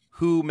know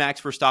who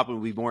Max Verstappen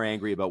would be more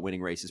angry about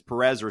winning races,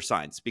 Perez or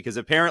Sainz, because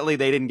apparently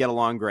they didn't get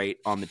along great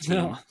on the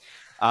team.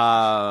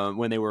 No.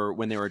 When they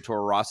were at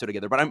Toro Rosso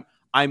together. But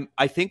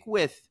I think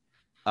with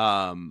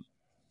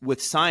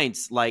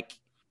Sainz, like,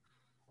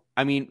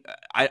 I mean,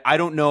 I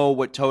don't know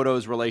what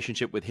Toto's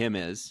relationship with him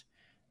is.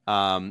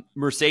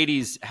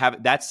 Mercedes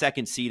have that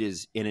second seat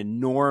is an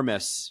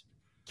enormous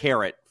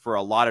carrot for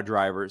a lot of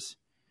drivers.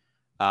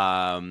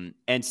 And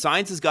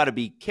Sainz has got to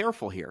be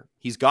careful here.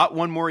 He's got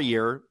one more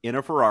year in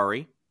a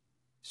Ferrari.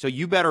 So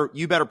you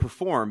better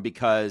perform,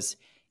 because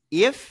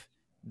if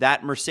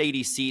that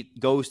Mercedes seat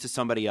goes to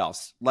somebody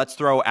else, let's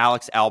throw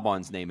Alex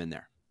Albon's name in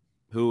there,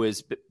 who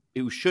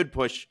should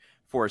push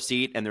for a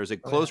seat, and there's a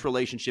close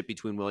relationship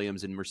between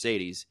Williams and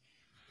Mercedes.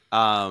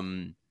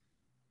 What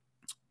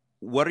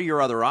are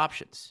your other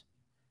options?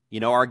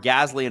 You know, are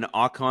Gasly and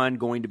Ocon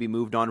going to be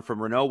moved on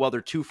from Renault? Well,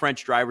 they're 2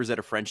 French drivers at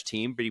a French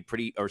team,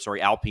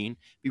 Alpine,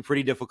 be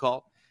pretty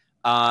difficult.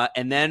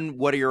 And then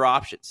what are your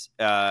options?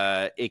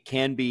 It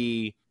can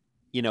be,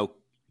 you know,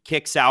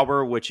 Kick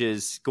Sauber, which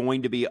is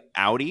going to be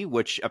Audi,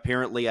 which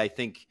apparently I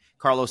think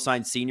Carlos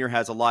Sainz Sr.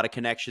 has a lot of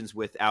connections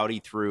with Audi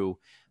through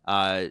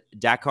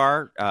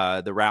Dakar,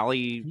 the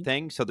rally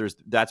thing. So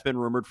that's been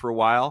rumored for a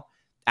while.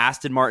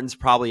 Aston Martin's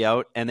probably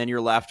out, and then you're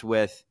left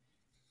with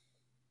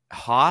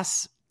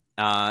Haas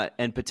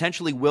and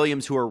potentially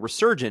Williams, who are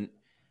resurgent,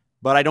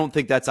 but I don't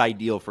think that's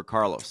ideal for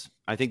Carlos.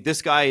 I think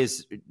this guy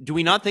is – do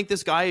we not think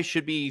this guy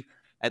should be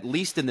at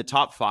least in the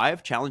top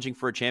 5 challenging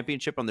for a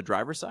championship on the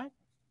driver's side?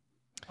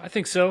 I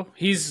think so.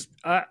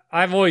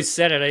 I've always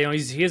said it. You know,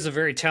 he is a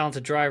very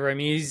talented driver. I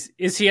mean,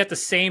 is he at the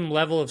same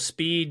level of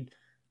speed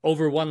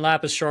over one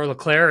lap as Charles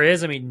Leclerc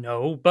is? I mean,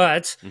 no,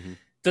 but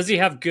does he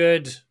have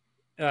good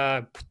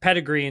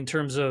pedigree in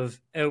terms of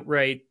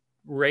outright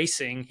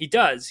racing? He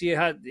does.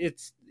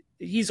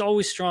 He's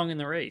always strong in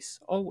the race,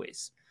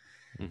 always.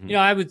 You know,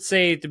 I would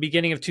say at the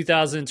beginning of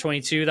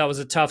 2022, that was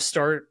a tough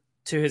start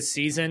to his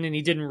season, and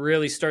he didn't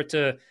really start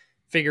to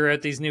figure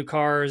out these new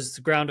cars,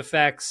 the ground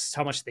effects,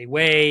 how much they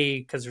weigh,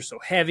 because they're so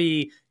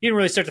heavy. He didn't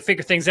really start to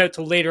figure things out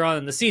till later on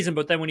in the season,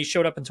 but then when he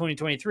showed up in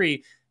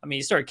 2023, I mean,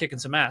 he started kicking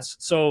some ass.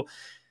 So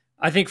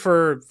I think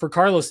for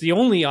Carlos, the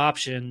only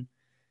option,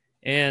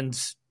 and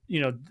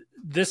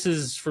this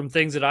is from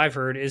things that I've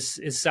heard, is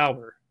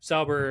Sauber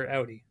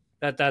Audi.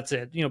 That's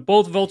it.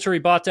 Both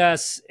Valtteri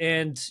Bottas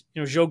and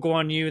Zhou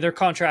Guanyu, their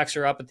contracts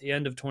are up at the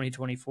end of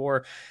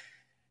 2024.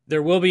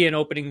 There will be an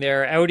opening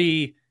there.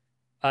 Audi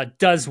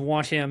does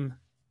want him,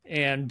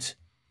 and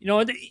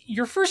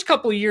your first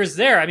couple of years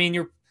there, I mean,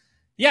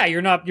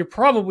 you're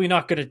probably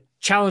not going to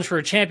challenge for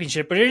a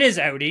championship, but it is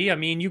Audi. I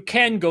mean, you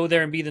can go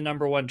there and be the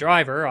number one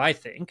driver, I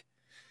think.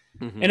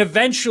 Mm-hmm. And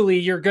eventually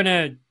you're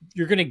going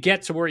to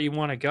get to where you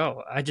want to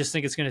go. I just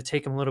think it's going to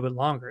take him a little bit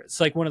longer.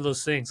 It's like one of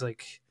those things,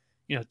 like,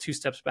 2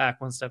 steps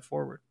back, 1 step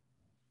forward.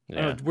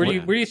 Yeah. Where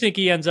do you think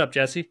he ends up,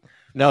 Jesse?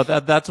 No,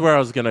 that's where I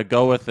was going to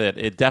go with it.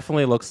 It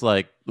definitely looks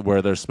like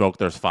where there's smoke,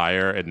 there's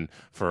fire. And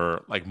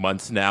for like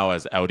months now,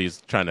 as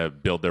Audi's trying to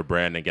build their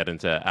brand and get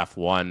into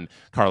F1,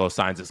 Carlos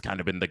Sainz has kind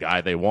of been the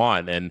guy they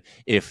want. And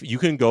if you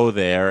can go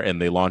there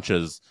and they launch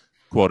as,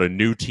 quote, a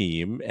new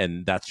team,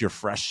 and that's your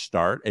fresh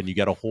start, and you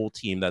get a whole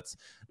team that's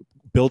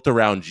built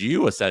around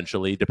you,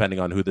 essentially, depending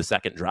on who the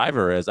second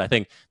driver is, I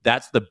think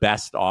that's the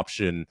best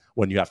option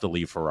when you have to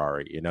leave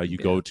Ferrari. You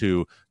go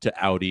to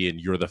Audi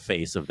and you're the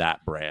face of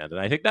that brand.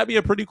 And I think that'd be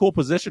a pretty cool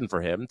position for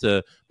him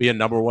to be a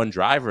number one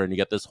driver, and you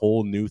get this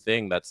whole new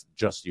thing that's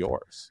just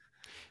yours.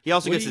 He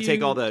also gets to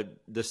take all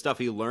the stuff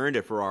he learned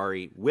at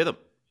Ferrari with him,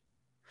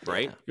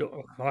 right?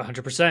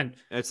 100%.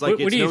 It's like,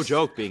 it's no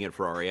joke being at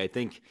Ferrari. I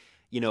think,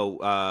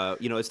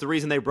 it's the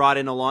reason they brought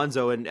in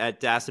Alonso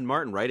at Aston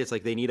Martin, right? It's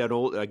like they need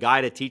a guy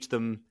to teach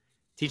them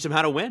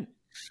how to win.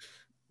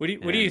 What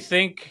do you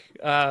think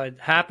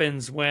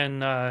happens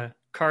when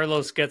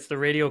Carlos gets the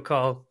radio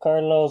call?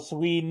 Carlos,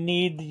 we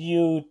need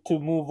you to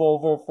move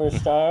over for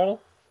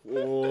style.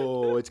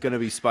 Oh, it's going to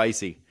be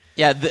spicy.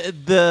 Yeah,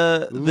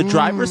 the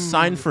drivers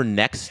signed for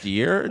next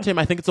year, Tim.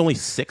 I think it's only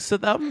 6 of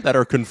them that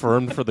are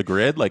confirmed for the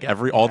grid. Like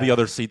all the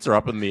other seats are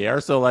up in the air.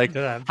 So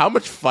how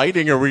much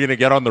fighting are we going to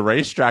get on the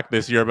racetrack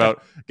this year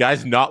about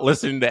guys not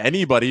listening to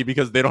anybody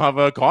because they don't have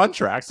a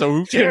contract? So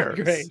who cares?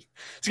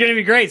 It's going to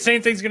be great.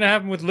 Same thing's going to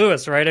happen with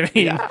Lewis, right? I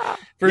mean,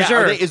 for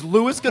sure. Is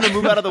Lewis going to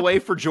move out of the way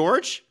for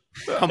George?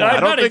 Come on, I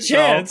don't think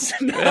so.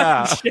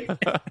 Not a chance.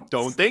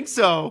 Don't think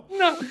so.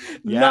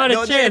 Not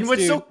a chance.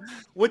 And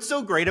what's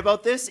so great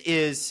about this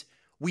is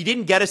we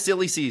didn't get a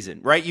silly season,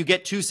 right? You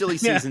get 2 silly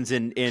seasons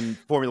in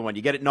Formula One.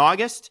 You get it in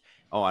August.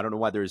 Oh, I don't know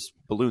why there's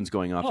balloons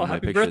going off in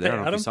my picture there. I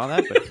don't know if you saw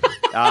that,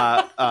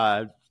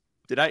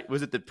 but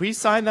was it the peace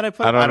sign that I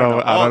put? I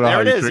don't know.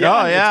 There it is. It's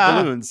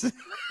balloons.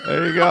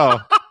 There you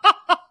go.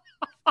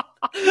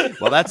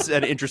 Well, that's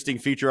an interesting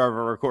feature of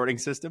a recording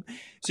system.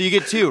 So you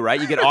get 2,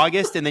 right? You get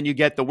August, and then you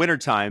get the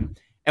wintertime.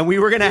 And we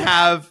were going to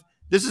have,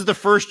 this is the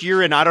first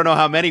year in I don't know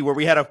how many where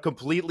we had a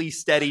completely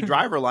steady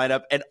driver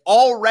lineup. And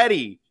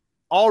already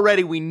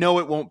we know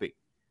it won't be.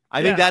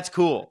 I think that's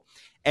cool.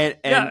 And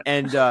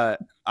I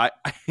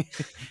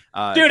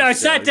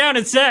sat down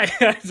and said,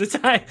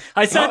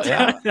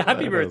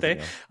 happy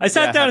birthday. I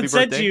sat down and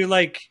said to you,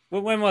 like,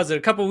 when was it?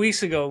 A couple of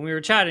weeks ago, when we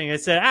were chatting, I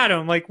said,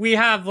 Adam, like, we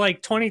have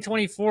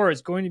 2024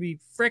 is going to be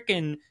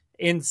freaking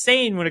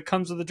insane when it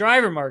comes to the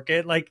driver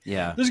market. Like,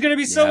 there's going to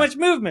be so much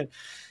movement.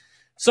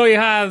 So you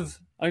have,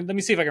 let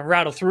me see if I can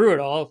rattle through it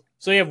all.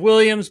 So you have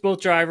Williams, both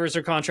drivers,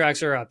 their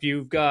contracts are up.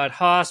 You've got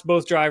Haas,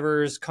 both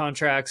drivers,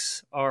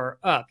 contracts are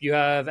up. You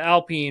have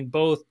Alpine,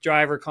 both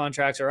driver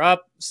contracts are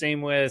up.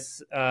 Same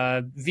with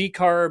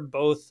VCARB,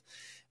 both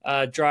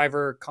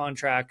driver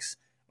contracts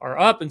are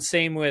up. And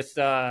same with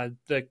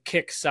the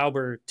Kick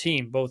Sauber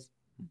team, both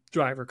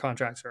driver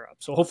contracts are up.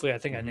 So hopefully I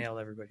think I nailed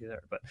everybody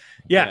there. But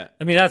I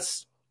mean,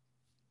 that's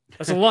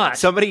a lot.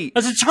 That's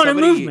a ton of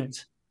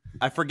movement.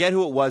 I forget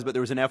who it was, but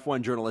there was an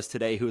F1 journalist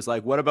today who was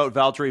like, what about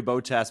Valtteri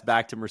Bottas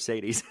back to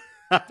Mercedes?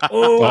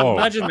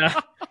 Imagine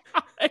that.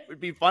 It would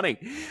be funny.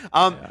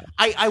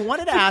 I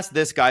wanted to ask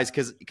this, guys,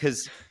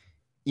 because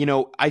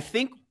I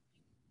think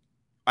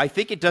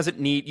it doesn't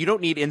need, you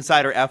don't need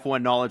insider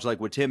F1 knowledge like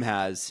what Tim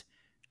has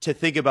to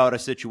think about a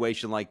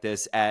situation like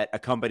this at a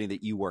company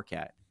that you work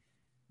at.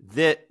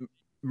 The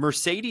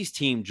Mercedes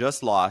team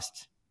just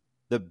lost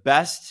the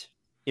best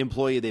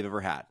employee they've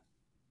ever had.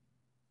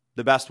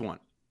 The best one.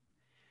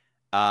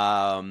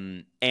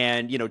 And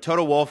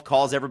Toto Wolff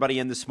calls everybody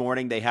in this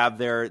morning. They have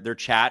their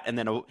chat, and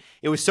then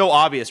it was so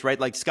obvious, right?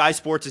 Like Sky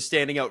Sports is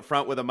standing out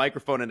front with a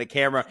microphone and a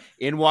camera.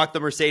 In walk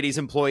the Mercedes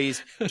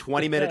employees.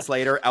 20 minutes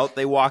later, out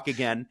they walk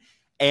again.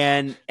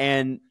 And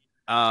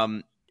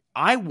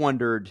I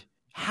wondered,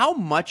 how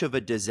much of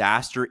a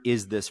disaster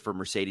is this for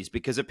Mercedes?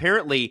 Because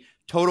apparently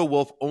Toto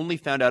Wolff only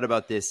found out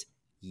about this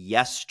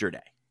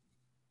yesterday.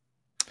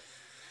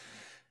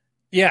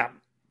 Yeah,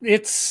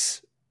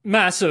 it's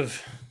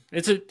massive.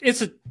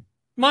 It's a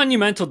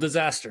monumental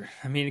disaster.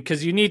 I mean,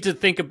 because you need to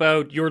think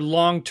about your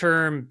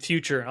long-term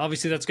future.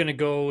 Obviously, that's going to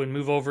go and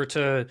move over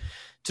to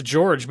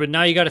George. But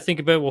now you got to think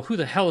about, well, who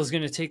the hell is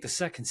going to take the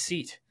second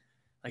seat?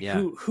 Like,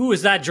 who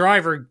is that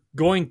driver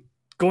going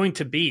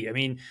to be? I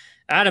mean,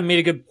 Adam made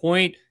a good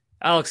point.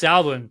 Alex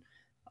Albon,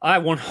 I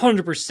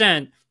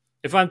 100%.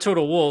 If I'm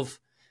Toto Wolff,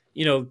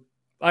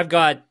 I've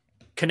got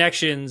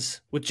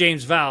connections with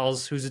James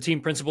Vowles, who's a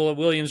team principal at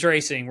Williams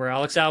Racing, where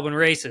Alex Albon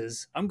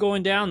races. I'm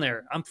going down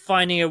there. I'm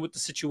finding out what the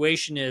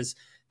situation is.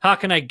 How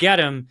can I get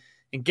him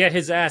and get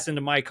his ass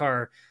into my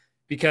car?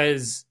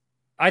 Because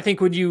I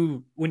think when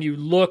you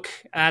look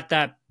at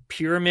that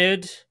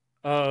pyramid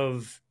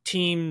of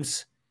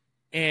teams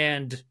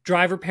and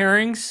driver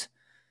pairings,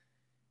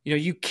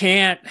 you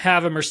can't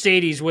have a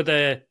Mercedes with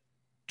a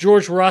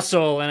George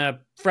Russell and a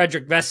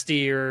Frederick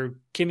Vesti or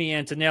Kimi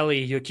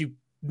Antonelli. You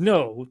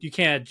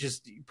can't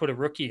just put a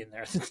rookie in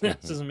there.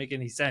 That doesn't make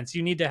any sense.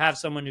 You need to have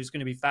someone who's going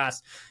to be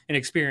fast and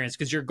experienced,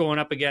 because you're going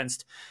up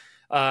against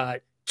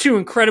two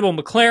incredible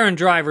McLaren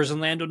drivers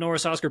in Lando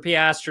Norris, Oscar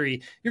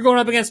Piastri. You're going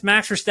up against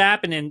Max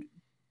Verstappen and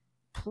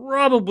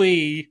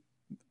probably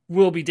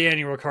will be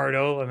Daniel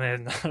Ricciardo. I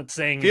mean, I'm not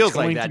saying feels it's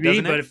going like that, to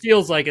be, but it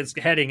feels like it's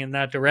heading in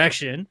that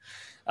direction.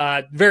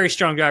 Very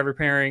strong driver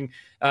pairing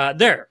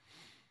there.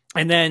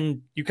 And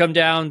then you come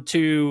down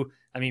to,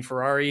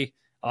 Ferrari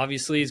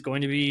obviously is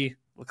going to be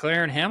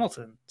Leclerc and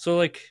Hamilton. So,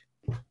 what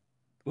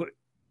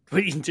do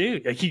you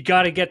do? You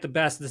got to get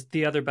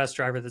the other best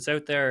driver that's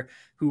out there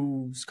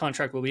whose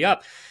contract will be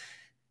up.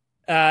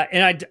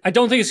 And I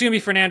don't think it's going to be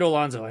Fernando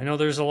Alonso. I know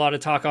there's a lot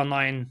of talk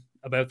online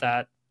about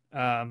that.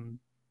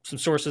 Some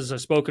sources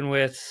I've spoken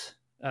with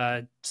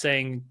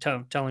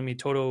telling me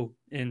Toto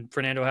and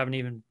Fernando haven't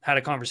even had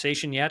a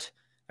conversation yet.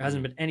 There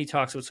hasn't been any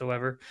talks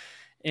whatsoever.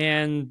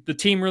 And the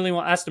team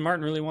Aston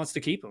Martin really wants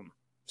to keep him.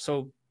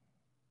 So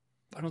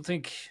I don't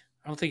think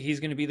he's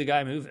going to be the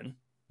guy moving.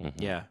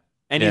 Mm-hmm. Yeah.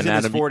 And he's in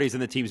his 40s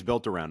and the team's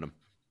built around him.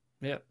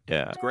 Yeah.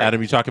 Yeah.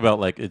 Adam, you talk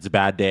about it's a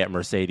bad day at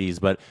Mercedes,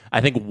 but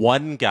I think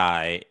one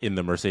guy in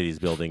the Mercedes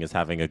building is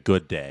having a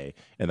good day,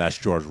 and that's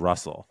George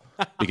Russell.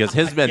 Because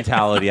his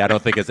mentality, I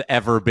don't think, has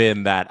ever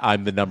been that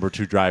I'm the number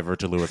 2 driver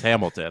to Lewis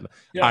Hamilton.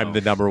 Yeah. I'm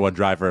the number 1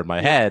 driver in my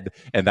head,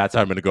 and that's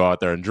how I'm going to go out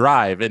there and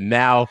drive. And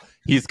now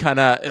he's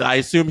I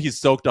assume he's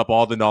soaked up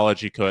all the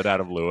knowledge he could out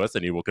of Lewis,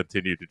 and he will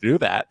continue to do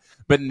that.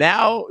 But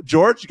now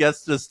George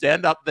gets to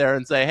stand up there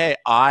and say, hey,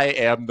 I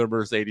am the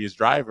Mercedes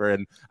driver,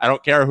 and I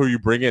don't care who you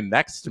bring in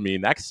next to me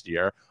next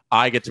year.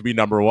 I get to be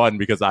number 1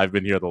 because I've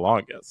been here the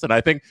longest. And I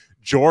think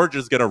George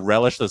is going to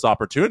relish this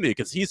opportunity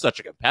because he's such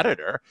a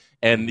competitor,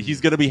 and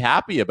he's going to be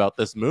happy about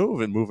this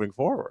move and moving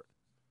forward.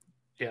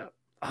 Yeah,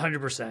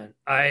 100%.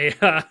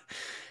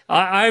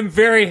 I'm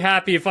very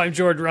happy if I'm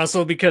George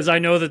Russell, because I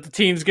know that the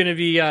team's going to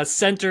be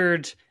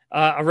centered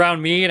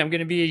around me, and I'm going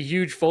to be a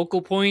huge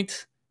focal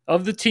point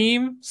of the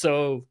team.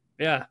 So,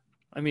 yeah,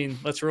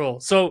 let's roll.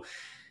 So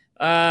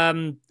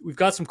we've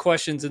got some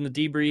questions in the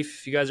debrief.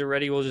 If you guys are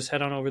ready, we'll just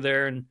head on over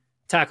there and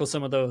tackle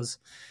some of those.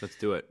 Let's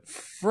do it.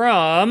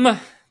 From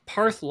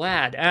Parth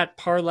Lad at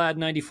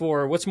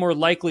Parlad94. What's more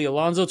likely,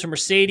 Alonso to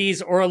Mercedes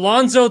or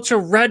Alonso to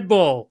Red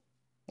Bull?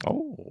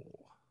 Oh.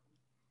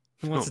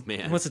 Who wants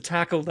to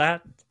tackle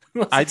that?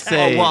 I'd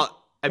say.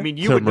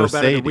 You would know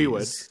better than we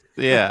would.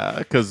 Yeah,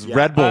 because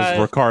Red Bull's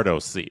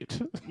Ricciardo's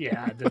seat.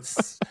 Yeah,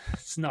 it's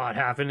not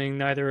happening.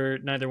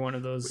 Neither one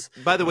of those.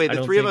 By the way,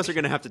 the three of us are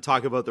going to have to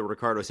talk about the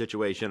Ricciardo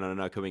situation on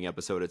an upcoming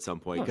episode at some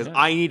point, because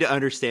I need to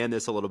understand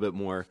this a little bit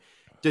more.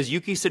 Does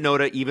Yuki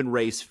Tsunoda even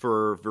race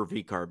for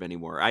VCARB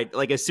anymore?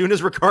 As soon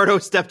as Ricciardo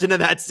stepped into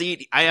that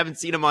seat, I haven't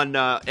seen him on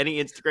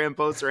any Instagram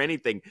posts or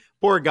anything.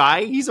 Poor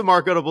guy. He's a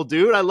marketable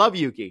dude. I love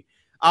Yuki.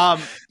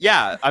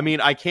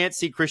 I can't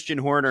see Christian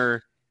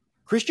Horner.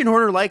 Christian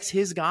Horner likes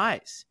his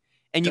guys.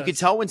 And you can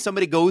tell when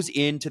somebody goes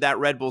into that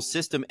Red Bull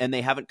system and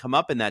they haven't come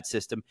up in that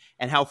system,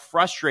 and how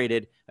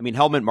frustrated.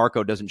 Helmut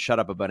Marko doesn't shut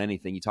up about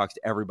anything. He talks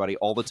to everybody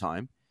all the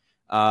time,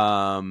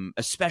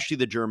 especially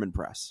the German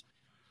press.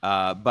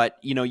 But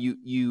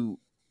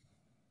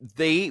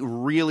they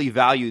really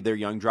value their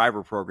young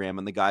driver program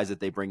and the guys that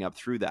they bring up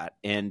through that.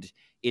 And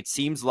it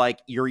seems like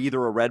you're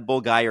either a Red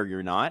Bull guy or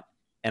you're not.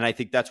 And I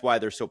think that's why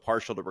they're so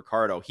partial to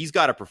Ricciardo. He's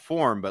got to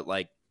perform, but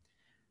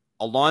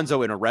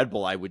Alonso in a Red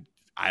Bull, I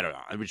don't know.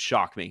 It would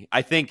shock me.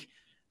 I think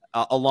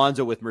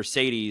Alonso with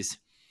Mercedes.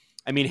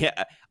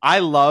 I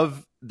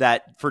love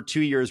that for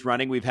 2 years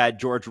running, we've had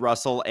George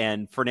Russell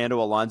and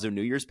Fernando Alonso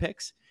New Year's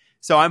picks.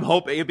 So I'm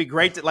hoping it'd be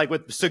great to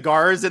with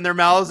cigars in their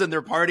mouths and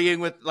they're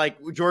partying with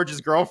George's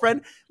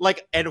girlfriend,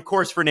 and of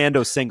course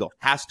Fernando's single,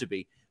 has to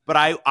be. But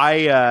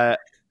I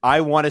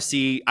want to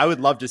see. I would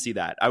love to see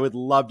that. I would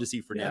love to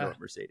see Fernando at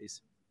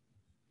Mercedes.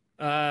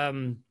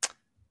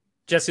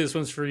 Jesse, this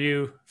one's for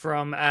you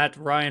from at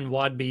Ryan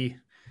Wadby.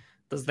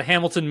 Does the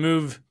Hamilton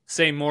move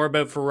say more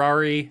about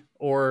Ferrari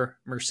or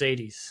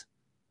Mercedes?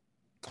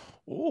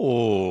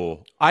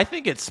 Oh, I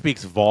think it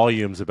speaks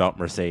volumes about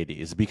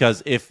Mercedes,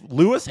 because if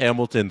Lewis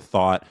Hamilton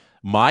thought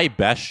my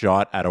best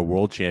shot at a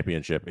world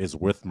championship is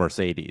with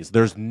Mercedes,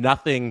 there's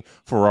nothing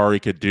Ferrari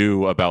could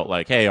do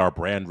about hey, our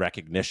brand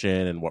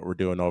recognition and what we're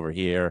doing over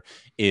here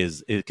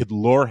it could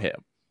lure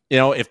him.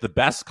 If the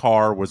best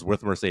car was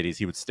with Mercedes,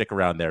 he would stick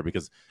around there,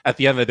 because at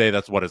the end of the day,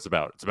 that's what it's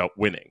about. It's about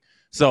winning.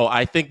 So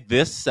I think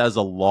this says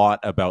a lot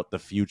about the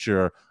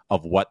future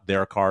of what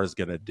their car is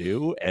going to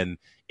do. And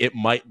it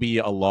might be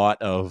a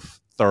lot of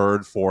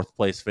third, fourth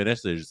place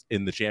finishes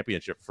in the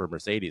championship for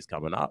Mercedes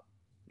coming up.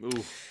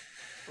 Ooh.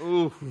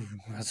 Ooh.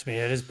 That's me.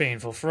 It is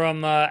painful.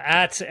 From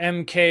at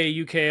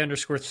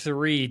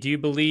MKUK_3, do you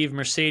believe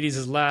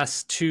Mercedes'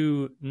 last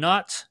two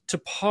not to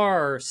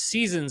par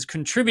seasons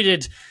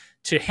contributed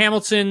to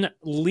Hamilton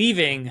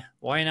leaving?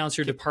 Why announce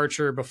your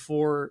departure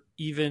before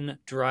even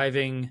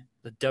driving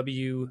the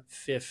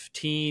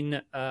W15?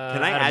 Can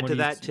I add to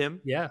that,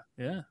 Tim? Yeah.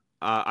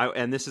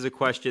 And this is a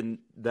question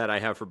that I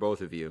have for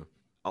both of you.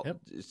 Yep.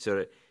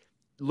 So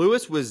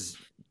Lewis was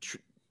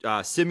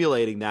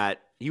simulating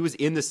that. He was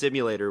in the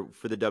simulator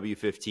for the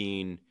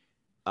W15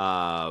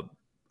 a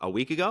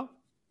week ago,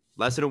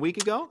 less than a week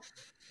ago.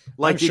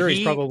 Like, I'm sure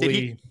he's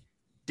probably.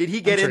 Did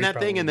he get in that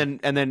thing and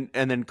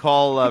then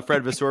call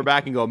Fred Vasseur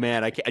back and go,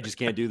 man, I just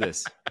can't do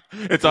this.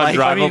 It's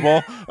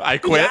undrivable. I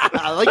quit.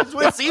 Yeah, that's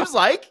what it seems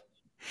like.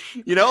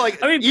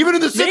 Even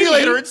in the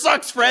simulator, it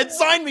sucks. Fred,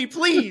 sign me,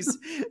 please.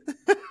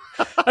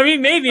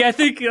 Maybe I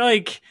think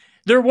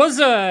there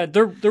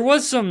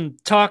was some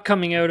talk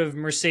coming out of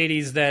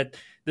Mercedes that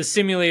the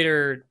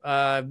simulator,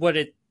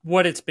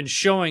 what it's been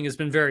showing has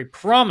been very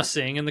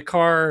promising, and the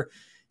car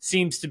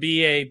seems to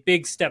be a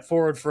big step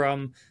forward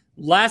from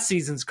last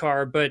season's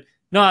car, but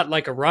not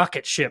like a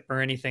rocket ship or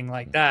anything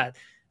like that.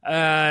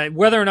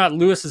 Whether or not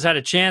Lewis has had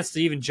a chance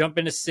to even jump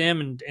into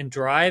sim and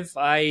drive,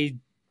 I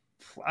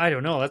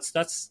don't know.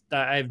 That's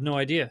I have no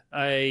idea.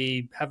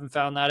 I haven't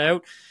found that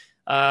out.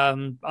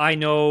 I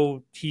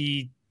know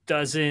he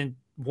doesn't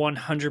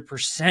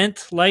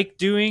 100% like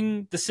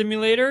doing the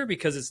simulator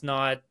because it's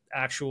not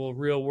actual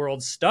real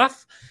world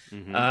stuff.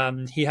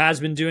 Mm-hmm. He has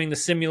been doing the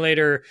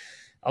simulator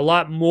a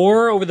lot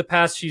more over the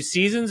past few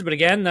seasons, but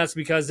again, that's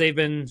because they've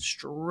been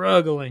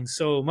struggling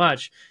so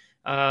much.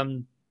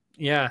 I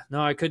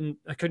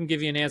couldn't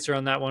give you an answer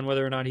on that one,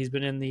 whether or not he's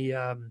been in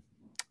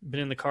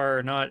the car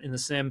or not in the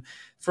sim.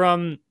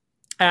 From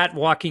at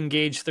Walking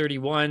Gauge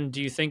 31,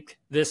 do you think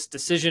this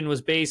decision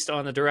was based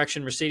on the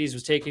direction Mercedes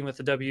was taking with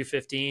the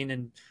W15?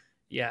 And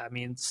yeah,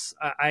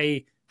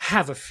 I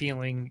have a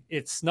feeling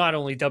it's not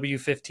only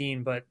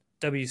W15 but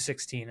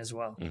W16 as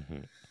well. Mm-hmm.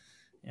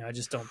 I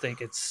just don't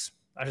think it's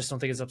up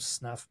to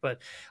snuff. But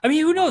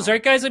who knows,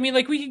 right, guys?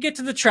 We could get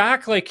to the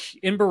track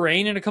in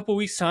Bahrain in a couple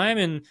weeks' time,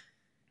 and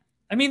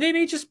they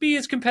may just be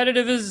as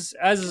competitive as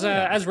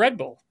Red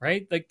Bull,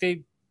 right?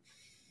 We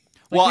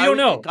don't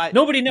know.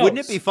 Nobody knows.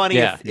 Wouldn't it be funny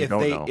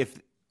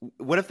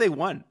what if they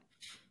won?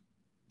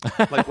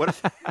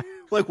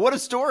 What a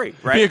story,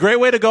 right? It'd be a great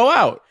way to go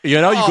out. You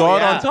go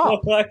out on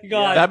top. Oh my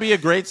God. That'd be a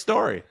great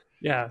story.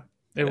 Yeah,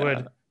 it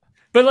would.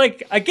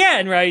 But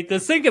again, right?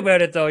 Let's think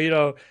about it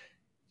though.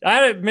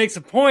 That makes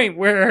a point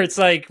where it's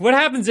what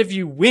happens if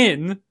you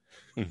win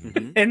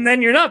mm-hmm. and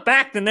then you're not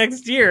back the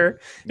next year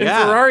and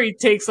Ferrari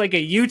takes a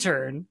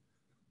U-turn?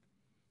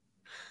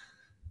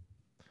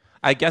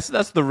 I guess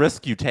that's the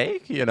risk you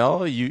take, you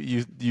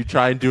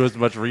try and do as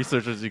much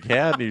research as you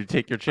can and you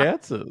take your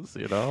chances,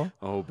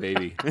 Oh,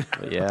 baby.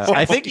 Yeah.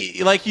 I think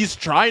he's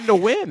trying to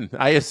win.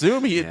 I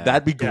assume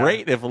that'd be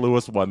great if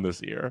Lewis won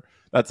this year.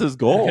 That's his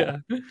goal.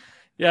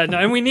 Yeah, no,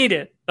 and we need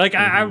it. Mm-hmm.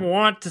 I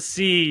want to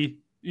see,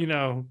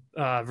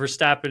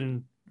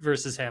 Verstappen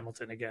versus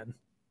Hamilton again.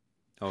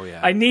 Oh,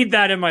 yeah. I need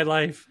that in my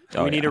life.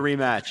 We need a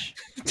rematch.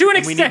 To an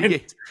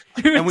extent.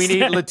 We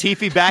need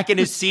Latifi back in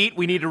his seat.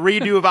 We need a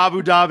redo of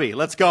Abu Dhabi.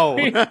 Let's go.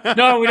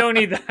 No, we don't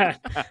need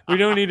that. We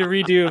don't need a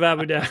redo of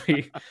Abu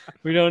Dhabi.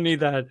 We don't need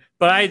that.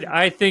 But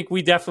I think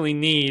we definitely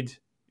need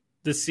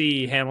to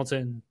see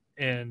Hamilton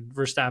and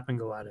Verstappen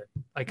go at it.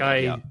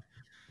 I'd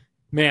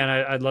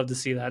love to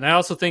see that. And I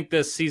also think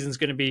this season's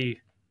going to be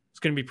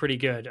pretty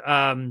good.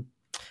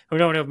 We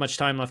don't have much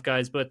time left,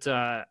 guys, but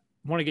I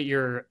want to get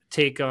your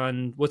take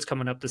on what's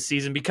coming up this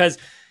season because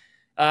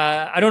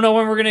I don't know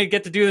when we're going to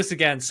get to do this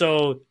again.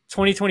 So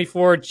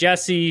 2024,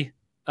 Jesse,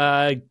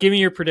 give me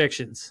your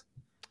predictions.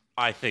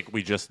 I think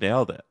we just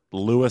nailed it.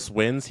 Lewis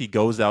wins. He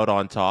goes out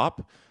on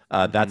top.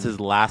 That's his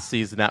last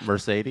season at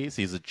Mercedes.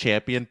 He's a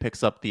champion,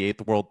 picks up the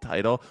 8th world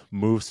title,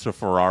 moves to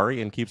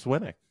Ferrari, and keeps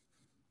winning.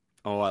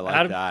 Oh, I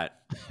like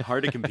that.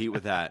 Hard to compete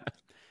with that.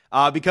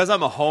 Because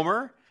I'm a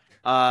homer,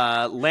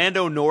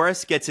 Lando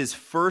Norris gets his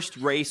first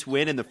race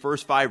win in the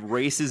first 5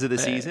 races of the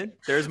season.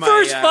 There's my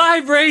first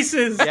 5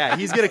 races. Yeah,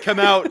 he's gonna come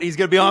out and he's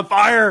gonna be on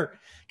fire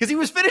because he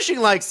was finishing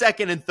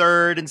 2nd and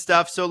 3rd and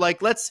stuff. So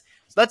let's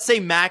say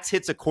Max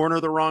hits a corner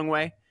the wrong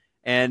way,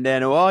 and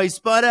then he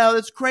spun out.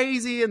 That's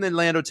crazy, and then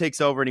Lando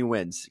takes over and he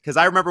wins. Because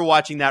I remember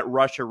watching that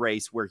Russia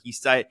race where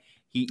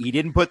he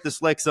didn't put the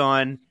slicks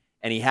on.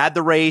 And he had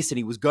the race, and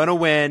he was gonna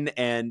win,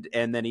 and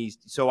then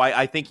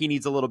I think he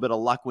needs a little bit of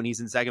luck when he's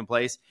in 2nd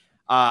place.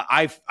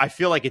 I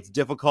feel like it's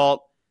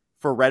difficult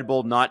for Red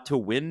Bull not to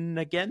win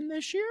again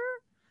this year,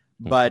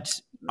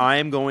 but I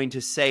am going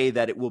to say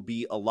that it will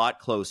be a lot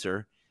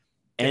closer.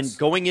 And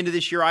going into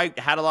this year, I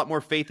had a lot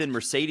more faith in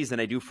Mercedes than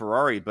I do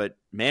Ferrari. But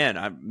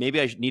man, maybe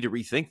I need to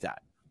rethink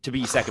that to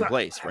be 2nd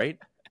place, right?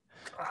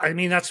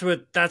 That's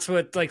what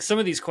some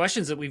of these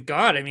questions that we've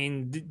got,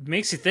 it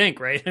makes you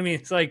think, right?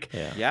 It's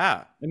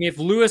yeah. If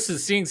Lewis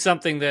is seeing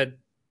something that,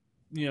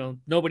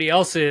 nobody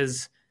else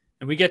is,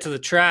 and we get to the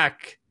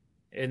track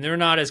and they're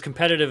not as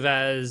competitive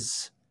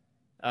as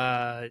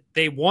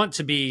they want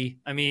to be.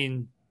 I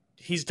mean,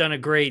 he's done a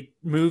great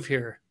move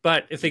here.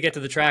 But if they get to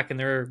the track and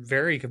they're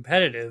very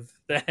competitive,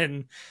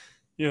 then,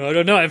 I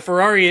don't know. And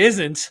Ferrari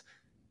isn't,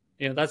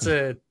 that's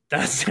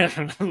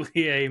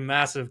definitely a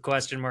massive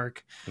question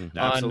mark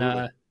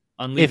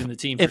on leaving the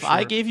team. If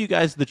I gave you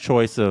guys the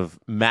choice of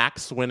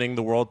Max winning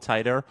the world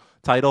title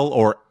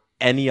or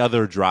any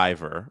other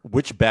driver,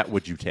 which bet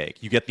would you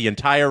take? You get the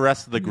entire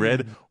rest of the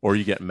grid, or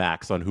you get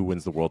Max on who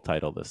wins the world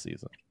title this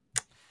season?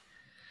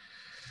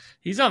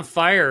 He's on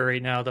fire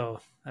right now,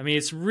 though. I mean,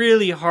 it's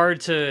really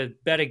hard to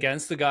bet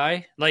against the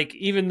guy. Like,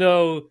 even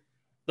though,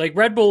 like,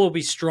 Red Bull will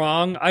be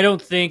strong, I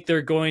don't think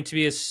they're going to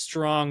be as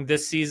strong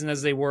this season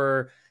as they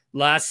were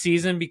last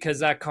season, because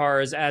that car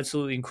is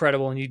absolutely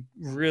incredible and you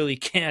really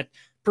can't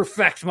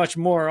perfect much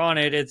more on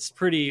it. It's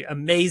pretty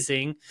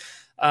amazing.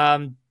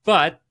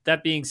 But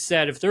that being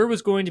said, if there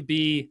was going to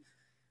be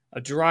a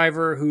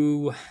driver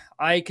who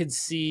I could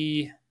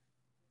see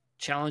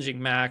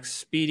challenging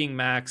Max, beating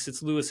Max,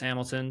 it's Lewis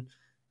Hamilton.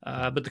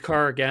 But the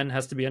car, again,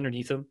 has to be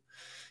underneath him.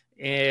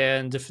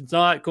 And if it's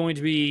not going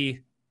to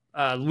be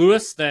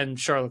Lewis, then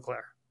Charles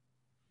Leclerc.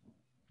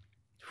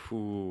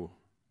 Ooh,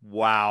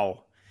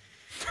 wow.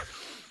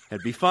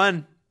 That'd be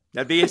fun.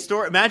 That'd be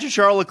historic. Imagine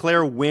Charles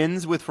Leclerc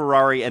wins with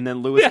Ferrari, and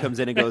then Lewis comes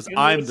in and goes,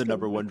 I'm the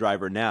number one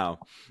driver now.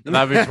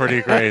 That'd be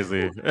pretty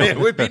crazy. It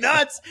would be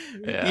nuts.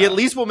 Yeah. He at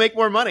least will make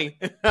more money.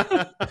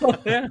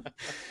 Yeah.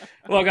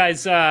 Well,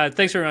 guys,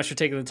 thanks very much for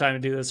taking the time to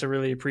do this. I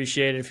really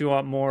appreciate it. If you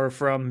want more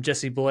from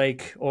Jesse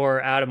Blake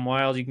or Adam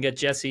Wilde, you can get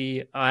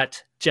Jesse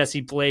at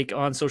Jesse Blake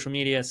on social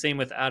media. Same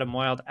with Adam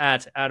Wilde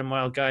at Adam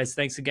Wilde. Guys,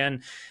 thanks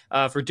again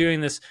for doing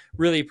this.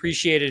 Really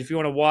appreciate it. If you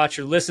want to watch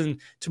or listen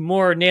to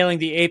more Nailing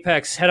the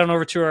Apex, head on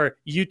over to our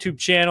YouTube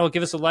channel.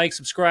 Give us a like,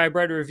 subscribe,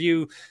 write a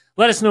review.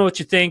 Let us know what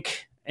you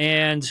think.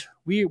 And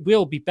we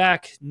will be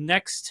back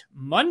next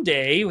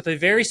Monday with a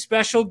very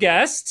special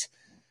guest.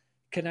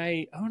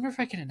 I wonder if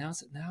I can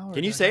announce it now.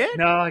 Can you say it?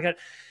 No,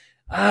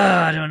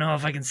 I don't know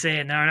if I can say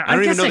it now. I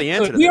don't even know the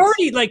answer to we this.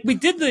 Already, we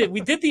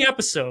did the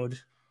episode.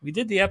 We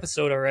did the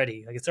episode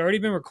already. Like, it's already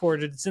been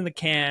recorded. It's in the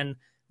can.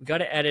 We got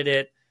to edit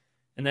it,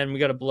 and then we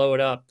got to blow it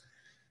up.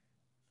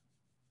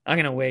 I'm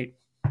going to wait.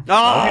 Oh, okay.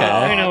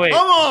 I'm going to wait.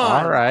 Come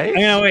on. All right. I'm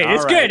going to wait.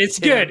 It's good. It's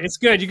good. It's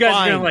good. You guys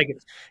are going to like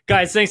it.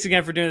 Guys, thanks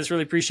again for doing this.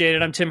 Really appreciate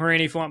it. I'm Tim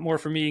Haraney. If you want more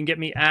from me, you can get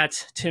me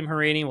at Tim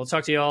Haraney. We'll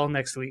talk to you all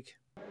next week.